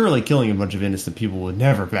 Surely killing a bunch of innocent people would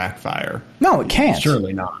never backfire. No, it can't.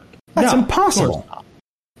 Surely not. That's impossible.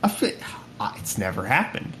 Of course not. It's never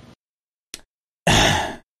happened.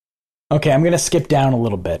 Okay, I'm going to skip down a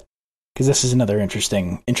little bit, because this is another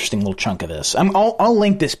interesting little chunk of this. I'll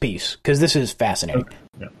link this piece, because this is fascinating. Okay.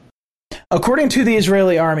 Yeah. According to the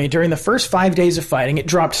Israeli army, during the first 5 days of fighting, it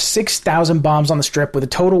dropped 6,000 bombs on the Strip with a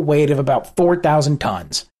total weight of about 4,000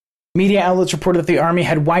 tons. Media outlets reported that the army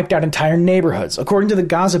had wiped out entire neighborhoods. According to the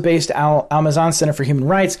Gaza-based Al-Mazan Center for Human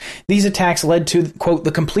Rights, these attacks led to, quote,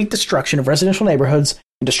 the complete destruction of residential neighborhoods,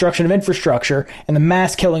 and destruction of infrastructure, and the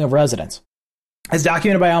mass killing of residents. As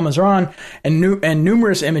documented by Al-Mazran and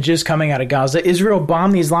numerous images coming out of Gaza, Israel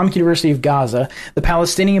bombed the Islamic University of Gaza, the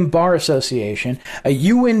Palestinian Bar Association, a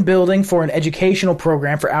UN building for an educational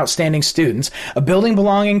program for outstanding students, a building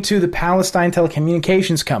belonging to the Palestine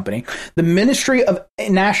Telecommunications Company, the Ministry of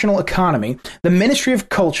National Economy, the Ministry of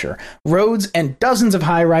Culture, roads, and dozens of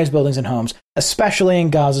high-rise buildings and homes, especially in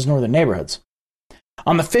Gaza's northern neighborhoods.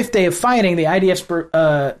 On the fifth day of fighting, the IDF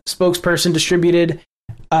spokesperson distributed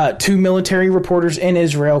to military reporters in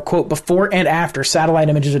Israel, quote, before and after satellite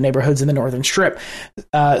images of neighborhoods in the northern strip,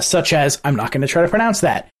 such as, I'm not going to try to pronounce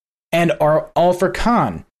that, and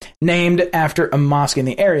Al-Furqan, named after a mosque in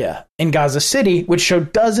the area. In Gaza City, which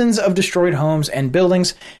showed dozens of destroyed homes and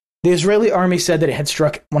buildings, the Israeli army said that it had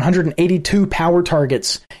struck 182 power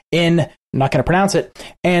targets in I'm not going to pronounce it,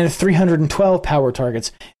 and 312 power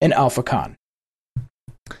targets in Alpha Khan.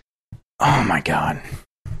 Oh my god.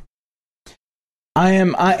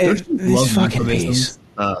 These fucking bees.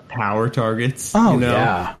 Power targets. Oh,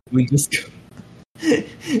 yeah. We just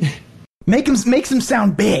makes them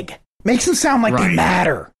sound big. Makes them sound like they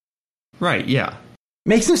matter. Right, yeah.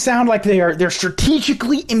 Makes them sound like they're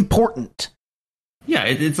strategically important. Yeah,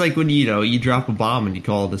 it's like when you drop a bomb and you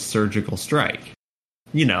call it a surgical strike.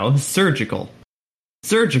 Surgical.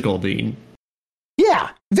 Surgical, Dean. Yeah,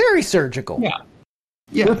 very surgical. Yeah.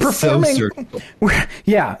 Yeah, we're performing. So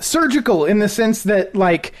surgical. Surgical in the sense that,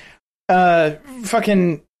 like,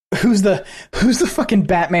 fucking who's the fucking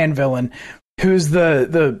Batman villain? Who's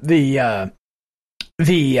the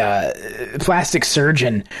plastic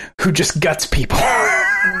surgeon who just guts people?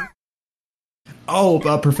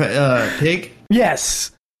 Pig?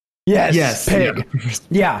 Yes, Pig.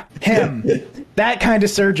 Yeah, him. That kind of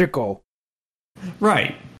surgical.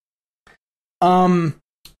 Right.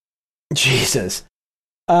 Jesus.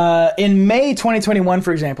 In May 2021,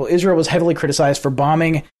 for example, Israel was heavily criticized for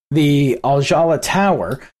bombing the Al Jalaa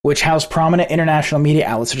Tower, which housed prominent international media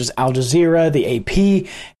outlets such as Al Jazeera, the AP,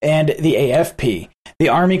 and the AFP. The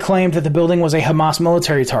army claimed that the building was a Hamas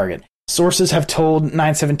military target. Sources have told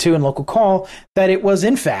 972 and Local Call that it was,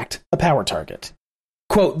 in fact, a power target.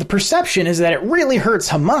 Quote, the perception is that it really hurts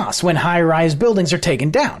Hamas when high-rise buildings are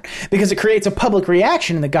taken down, because it creates a public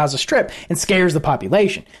reaction in the Gaza Strip and scares the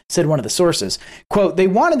population, said one of the sources. Quote, they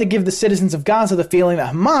wanted to give the citizens of Gaza the feeling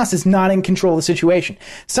that Hamas is not in control of the situation.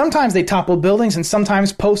 Sometimes they topple buildings and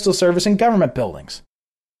sometimes postal service and government buildings.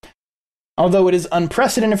 Although it is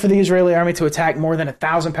unprecedented for the Israeli army to attack more than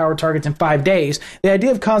 1,000 power targets in 5 days, the idea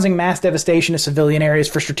of causing mass devastation to civilian areas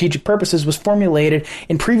for strategic purposes was formulated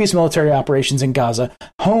in previous military operations in Gaza,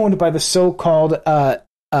 honed by the so-called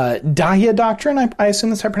Dahya Doctrine, I assume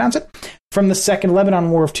that's how I pronounce it, from the Second Lebanon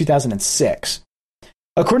War of 2006.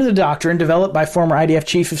 According to the doctrine, developed by former IDF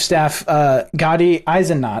Chief of Staff Gadi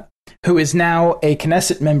Eisenstadt, who is now a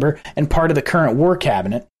Knesset member and part of the current war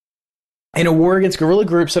cabinet, in a war against guerrilla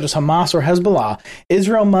groups such as Hamas or Hezbollah,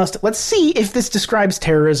 Israel must, let's see if this describes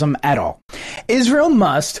terrorism at all. Israel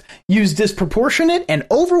must use disproportionate and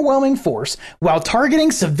overwhelming force while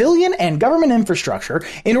targeting civilian and government infrastructure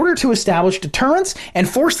in order to establish deterrence and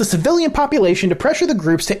force the civilian population to pressure the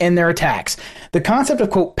groups to end their attacks. The concept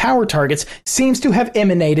of, quote, power targets seems to have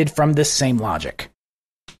emanated from this same logic.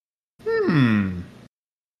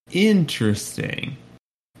 Interesting.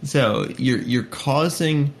 So you're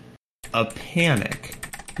causing a panic.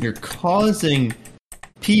 You're causing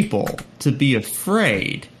people to be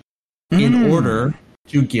afraid in order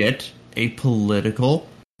to get a political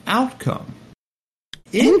outcome.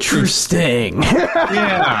 Interesting.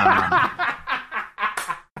 Yeah.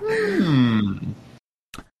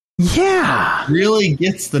 Yeah. Really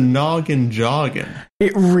gets the noggin jogging.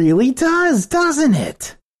 It really does, doesn't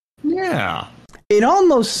it? Yeah. It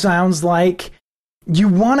almost sounds like you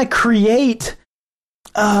want to create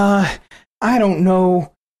I don't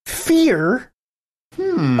know, fear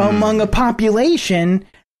among a population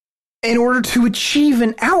in order to achieve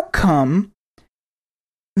an outcome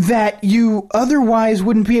that you otherwise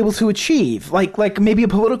wouldn't be able to achieve, like maybe a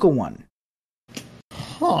political one.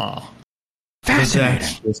 Huh. Fascinating.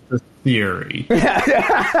 That's just a theory.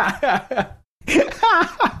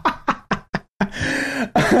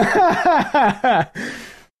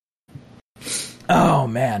 Oh,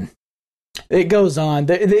 man. It goes on.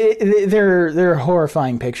 There are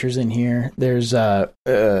horrifying pictures in here. There's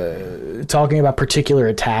talking about particular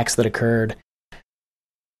attacks that occurred.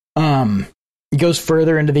 It goes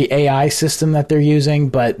further into the AI system that they're using,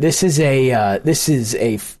 but this is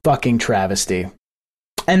a fucking travesty.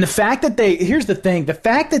 And the fact that here's the thing, the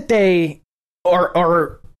fact that they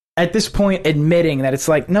are at this point admitting that it's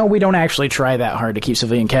like, no, we don't actually try that hard to keep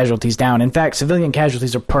civilian casualties down. In fact, civilian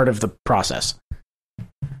casualties are part of the process.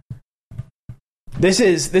 This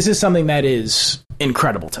is something that is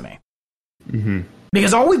incredible to me. Mm-hmm.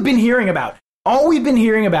 Because all we've been hearing about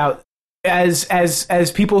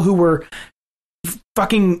as people who were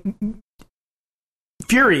fucking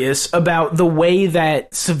furious about the way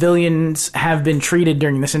that civilians have been treated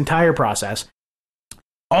during this entire process,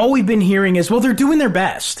 all we've been hearing is, well, they're doing their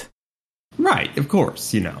best. Right, of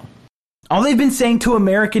course, All they've been saying to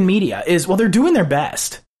American media is, well, they're doing their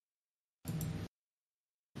best.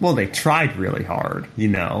 Well, they tried really hard,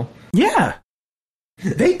 Yeah.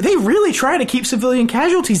 They really try to keep civilian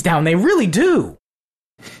casualties down. They really do.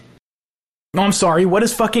 No, I'm sorry. What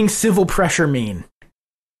does fucking civil pressure mean?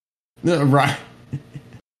 Right.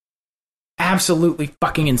 Absolutely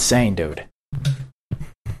fucking insane, dude.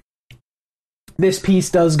 this piece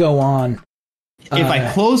does go on. If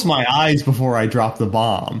I close my eyes before I drop the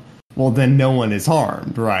bomb, well, then no one is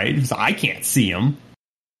harmed, right? Because I can't see them.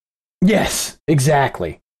 Yes,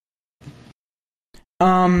 exactly.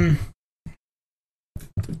 At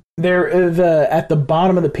the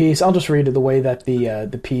bottom of the piece, I'll just read it the way that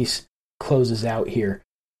the piece closes out here.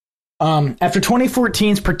 After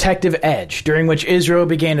 2014's Protective Edge, during which Israel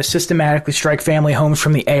began to systematically strike family homes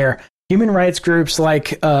from the air, human rights groups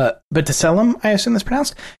like B'Tselem, I assume that's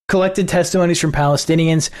pronounced, collected testimonies from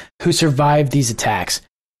Palestinians who survived these attacks.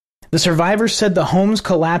 The survivors said the homes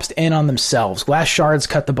collapsed in on themselves. Glass shards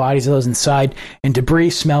cut the bodies of those inside, and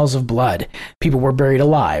debris smells of blood. People were buried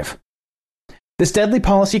alive. This deadly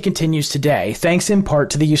policy continues today, thanks in part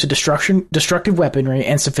to the use of destructive weaponry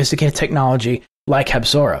and sophisticated technology like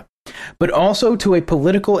Habsora, but also to a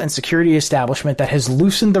political and security establishment that has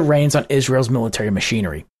loosened the reins on Israel's military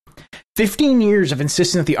machinery. 15 years of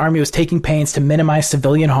insisting that the army was taking pains to minimize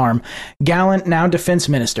civilian harm, Gallant, now defense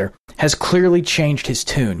minister, has clearly changed his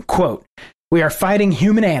tune. Quote, "We are fighting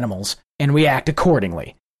human animals, and we act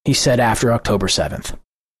accordingly," he said after October 7th.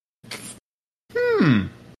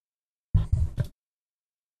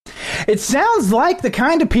 It sounds like the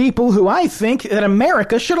kind of people who I think that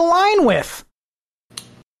America should align with.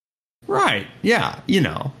 Right, yeah, you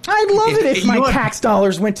know. I'd love it if my tax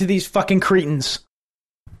dollars went to these fucking cretins.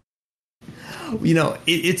 You know,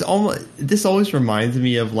 it's almost, this always reminds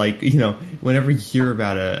me of, like, you know, whenever you hear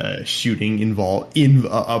about a shooting in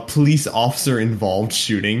a police officer involved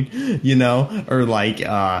shooting, you know, or like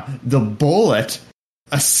the bullet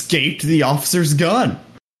escaped the officer's gun.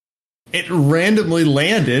 It randomly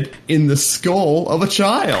landed in the skull of a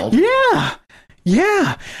child. Yeah.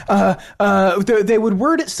 Yeah. They would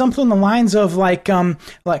word it something along the lines of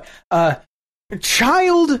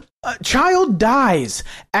child dies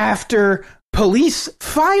after police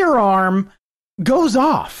firearm goes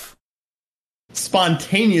off.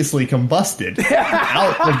 Spontaneously combusted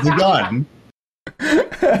out of the gun.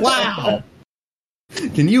 Wow.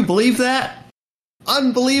 Can you believe that?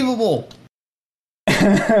 Unbelievable.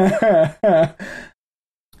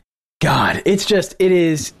 God, it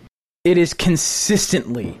is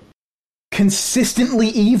consistently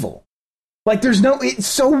evil. Like, it's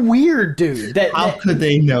so weird, dude. How could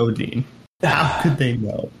they know, Dean? How could they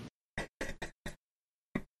know?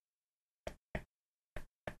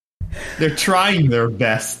 They're trying their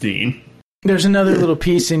best, Dean. There's another little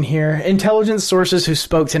piece in here. Intelligence sources who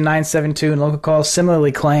spoke to 972 and local calls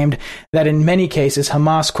similarly claimed that in many cases,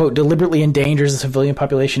 Hamas, quote, deliberately endangers the civilian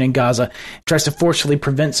population in Gaza, tries to forcefully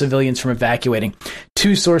prevent civilians from evacuating.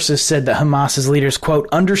 Two sources said that Hamas's leaders, quote,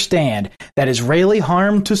 understand that Israeli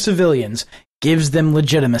harm to civilians gives them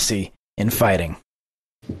legitimacy in fighting.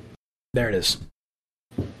 There it is.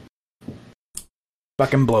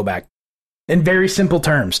 Fucking blowback. In very simple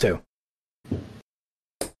terms, too.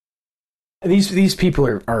 These people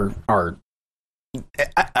are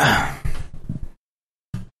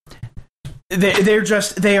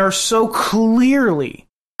they are so clearly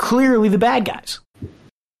the bad guys.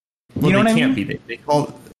 Well, you know what I can't mean? Be. They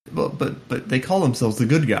call, but they call themselves the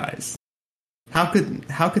good guys. How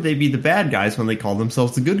could they be the bad guys when they call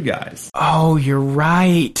themselves the good guys? Oh, you're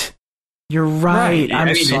right. You're right.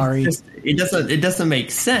 I'm sorry. It doesn't make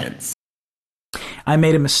sense. I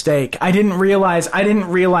made a mistake. I didn't realize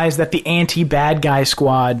that the anti-bad guy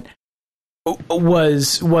squad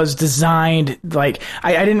was designed, like,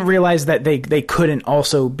 I didn't realize that they couldn't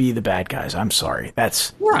also be the bad guys. I'm sorry.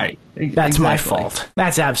 That's right. That's my fault.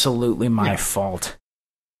 That's absolutely my fault.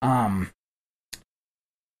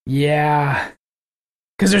 Yeah.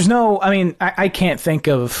 Because there's no, I mean, I can't think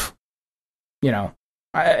of, you know,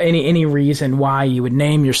 any reason why you would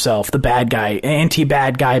name yourself the bad guy,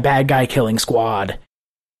 bad guy killing squad.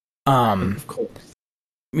 Of course.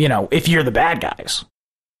 You know, if you're the bad guys.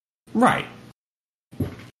 Right.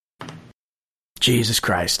 Jesus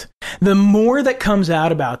Christ. The more that comes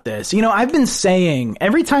out about this, you know, I've been saying,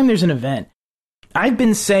 every time there's an event, I've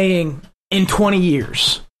been saying in 20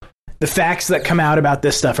 years, the facts that come out about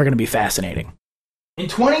this stuff are going to be fascinating. In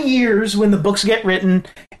 20 years, when the books get written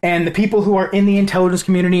and the people who are in the intelligence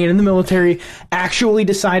community and in the military actually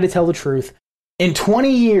decide to tell the truth, in 20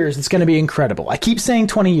 years, it's going to be incredible. I keep saying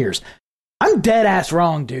 20 years. I'm dead ass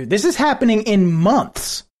wrong, dude. This is happening in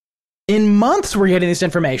months. In months, we're getting this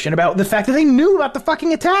information about the fact that they knew about the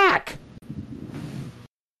fucking attack.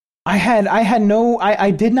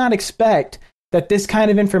 I did not expect that this kind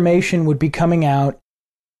of information would be coming out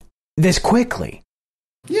this quickly.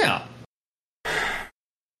 Yeah.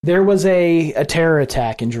 There was a terror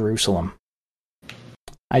attack in Jerusalem.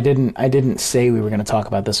 I didn't say we were going to talk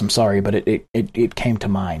about this. I'm sorry, but it came to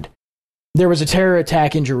mind. there was a terror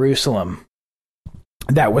attack in Jerusalem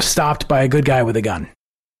that was stopped by a good guy with a gun.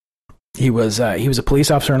 He was a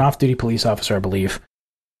police officer, an off-duty police officer, I believe.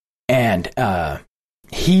 And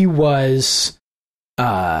he was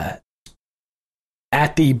at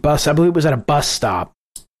the bus, I believe it was at a bus stop.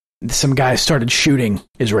 Some guys started shooting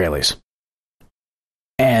Israelis.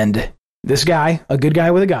 And this guy, a good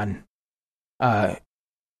guy with a gun,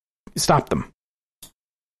 stopped them.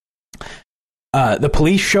 The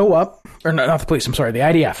police show up, or not the police, I'm sorry, the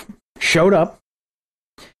IDF showed up.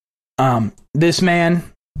 This man,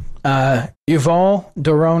 Yuval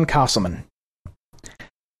Doron Kasselman,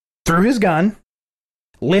 threw his gun,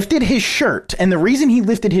 lifted his shirt, and the reason he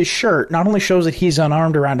lifted his shirt not only shows that he's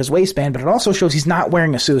unarmed around his waistband, but it also shows he's not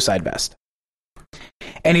wearing a suicide vest.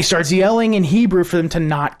 And he starts yelling in Hebrew for them to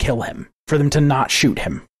not kill him, for them to not shoot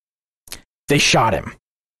him. They shot him.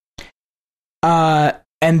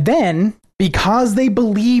 And then, because they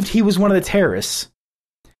believed he was one of the terrorists,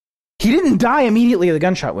 he didn't die immediately of the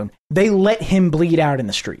gunshot wound. They let him bleed out in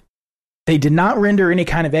the street. They did not render any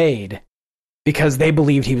kind of aid because they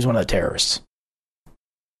believed he was one of the terrorists.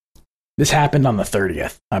 This happened on the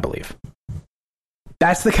 30th, I believe.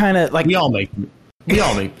 That's the kind of, like... We all make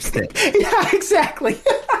mistakes. Yeah, exactly.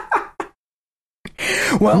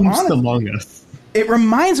 Well, honestly, among us. It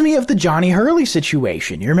reminds me of the Johnny Hurley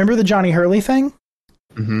situation. You remember the Johnny Hurley thing?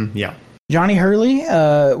 Mm-hmm, yeah. Johnny Hurley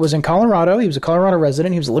was in Colorado. He was a Colorado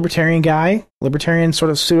resident. He was a libertarian guy, libertarian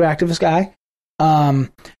sort of pseudo-activist guy.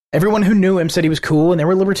 Everyone who knew him said he was cool, and there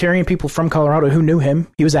were libertarian people from Colorado who knew him.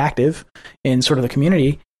 He was active in sort of the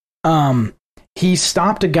community. He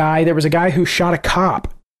stopped a guy. There was a guy who shot a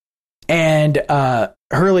cop, and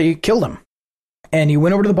Hurley killed him. And he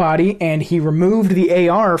went over to the body, and he removed the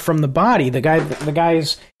AR from the body. The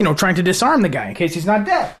guy's, trying to disarm the guy in case he's not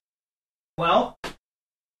dead. Well,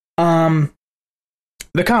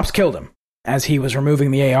 the cops killed him as he was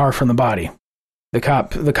removing the AR from the body. The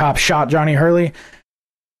cop shot Johnny Hurley,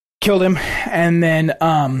 killed him, and then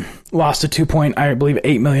lost a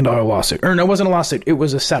 $8 million lawsuit. Or no, it wasn't a lawsuit. It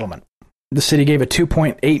was a settlement. The city gave a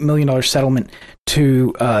 $2.8 million settlement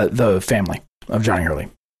to the family of Johnny Hurley.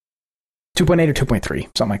 2.8 or 2.3,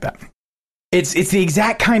 something like that. It's the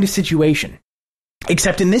exact kind of situation.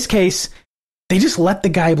 Except in this case, they just let the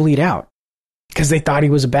guy bleed out because they thought he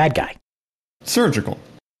was a bad guy. Surgical.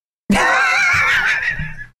 That's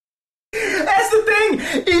the thing.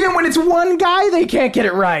 Even when it's one guy, they can't get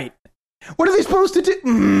it right. What are they supposed to do?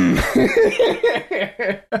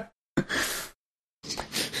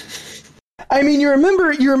 I mean, you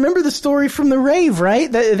remember the story from the rave,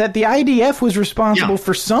 right? That the IDF was responsible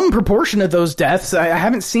for some proportion of those deaths. I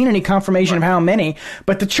haven't seen any confirmation of how many,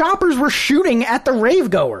 but the choppers were shooting at the rave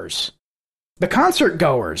goers, the concert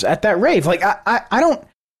goers at that rave. Like, I don't.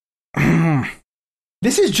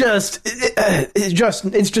 This is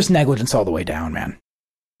it's just negligence all the way down, man.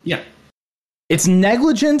 Yeah, it's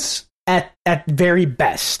negligence at very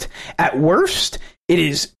best. At worst, it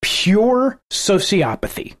is pure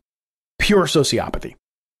sociopathy. Pure sociopathy.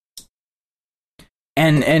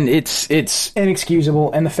 And it's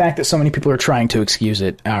inexcusable, and the fact that so many people are trying to excuse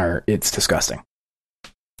it's disgusting.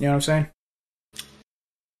 You know what I'm saying?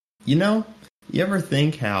 You ever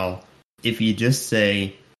think how if you just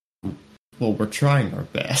say, well, we're trying our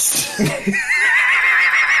best.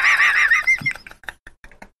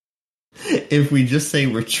 If we just say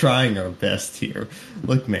we're trying our best here.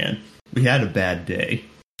 Look, man, we had a bad day.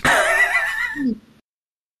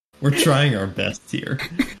 We're trying our best here.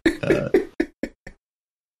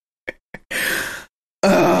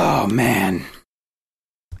 Oh, man.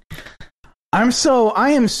 I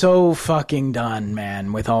am so fucking done,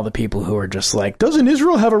 man, with all the people who are just like, doesn't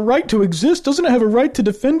Israel have a right to exist? Doesn't it have a right to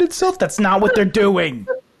defend itself? That's not what they're doing.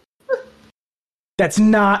 That's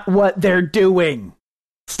not what they're doing.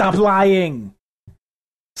 Stop lying.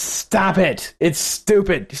 Stop it. It's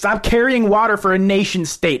stupid. Stop carrying water for a nation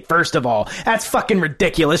state, first of all. That's fucking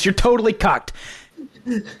ridiculous. You're totally cucked.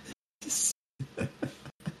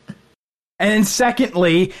 And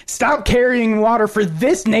secondly, stop carrying water for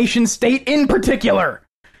this nation state in particular.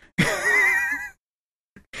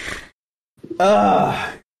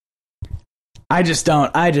 I just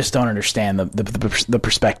don't understand the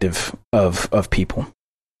perspective of people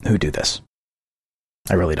who do this.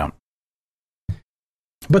 I really don't.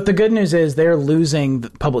 But the good news is they're losing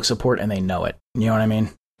public support and they know it. You know what I mean?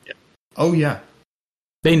 Yeah. Oh, yeah.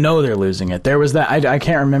 They know they're losing it. There was that, I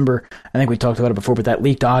can't remember, I think we talked about it before, but that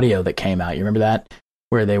leaked audio that came out, you remember that?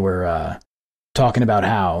 Where they were talking about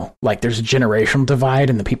how, like, there's a generational divide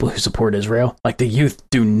in the people who support Israel. Like, the youth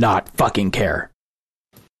do not fucking care.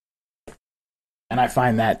 And I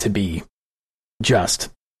find that to be just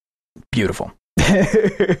Beautiful.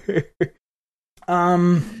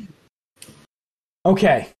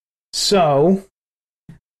 Okay. So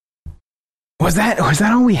was that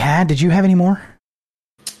all we had? Did you have any more?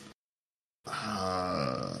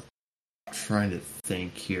 Trying to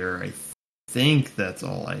think here. I think that's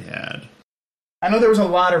all I had. I know there was a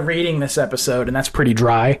lot of reading this episode, and that's pretty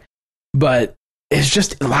dry, but it's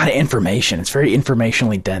just a lot of information. It's very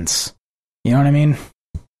informationally dense. You know what I mean?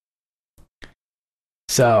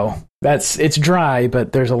 So it's dry,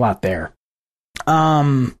 but there's a lot there.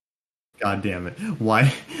 God damn it!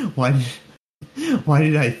 Why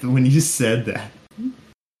did I? When you said that,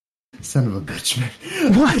 son of a bitch, man.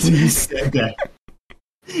 What? When you said that.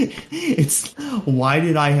 It's why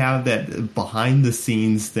did I have that behind the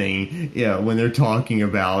scenes thing? Yeah, when they're talking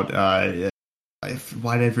about why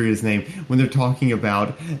did I forget his name? When they're talking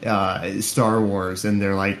about Star Wars, and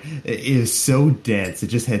they're like, it is so dense. It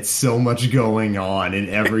just had so much going on in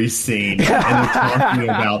every scene, and they're talking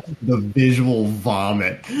about the visual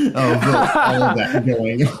vomit of all of that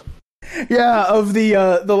going on. Yeah, of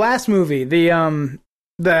the last movie, the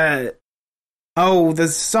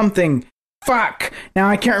something. Fuck! Now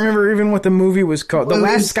I can't remember even what the movie was called. The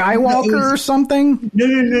Last Skywalker or something? No.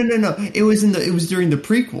 It was during the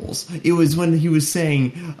prequels. It was when he was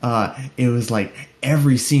saying it was like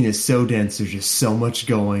every scene is so dense. There's just so much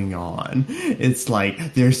going on. It's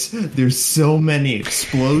like there's so many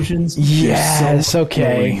explosions. Yes, so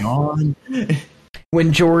okay. Going on.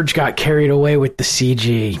 When George got carried away with the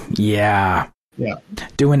CG, yeah,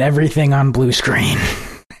 doing everything on blue screen.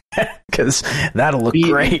 Because that'll look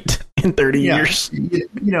great in 30 years. You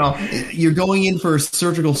know, you're going in for a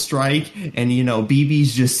surgical strike, and, you know,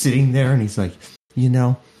 BB's just sitting there, and he's like, you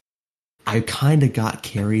know, I kind of got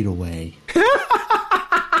carried away.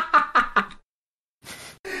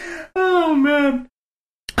 Oh, man.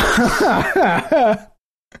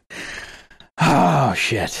 Oh,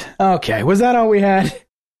 shit. Okay, was that all we had?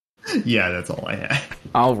 Yeah, that's all I had.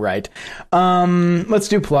 All right. Let's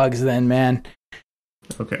do plugs then, man.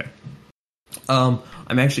 Okay. I'm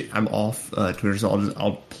off Twitter, so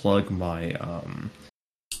I'll plug my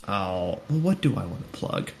what do I want to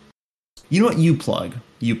plug? You know what? You plug.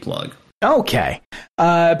 Okay.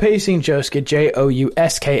 Pacing Jouska,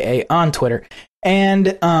 Jouska on Twitter,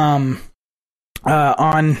 and on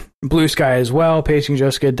Blue Sky as well,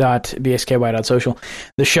 pacingjouska.bsky.social.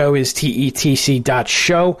 The show is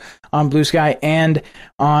TETC.show on Blue Sky, and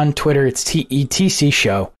on Twitter it's TETC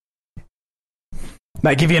show.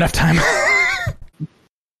 That give you enough time?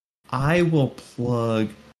 I will plug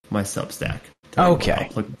my Substack. Okay.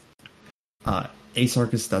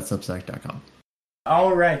 asarcus.substack.com.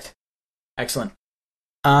 All right. Excellent.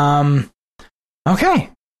 Okay.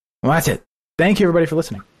 Well, that's it. Thank you, everybody, for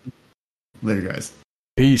listening. Later, guys.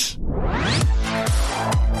 Peace.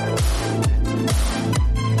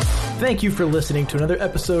 Thank you for listening to another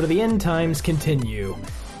episode of The End Times Continue.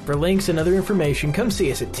 For links and other information, come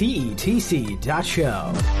see us at TETC.show.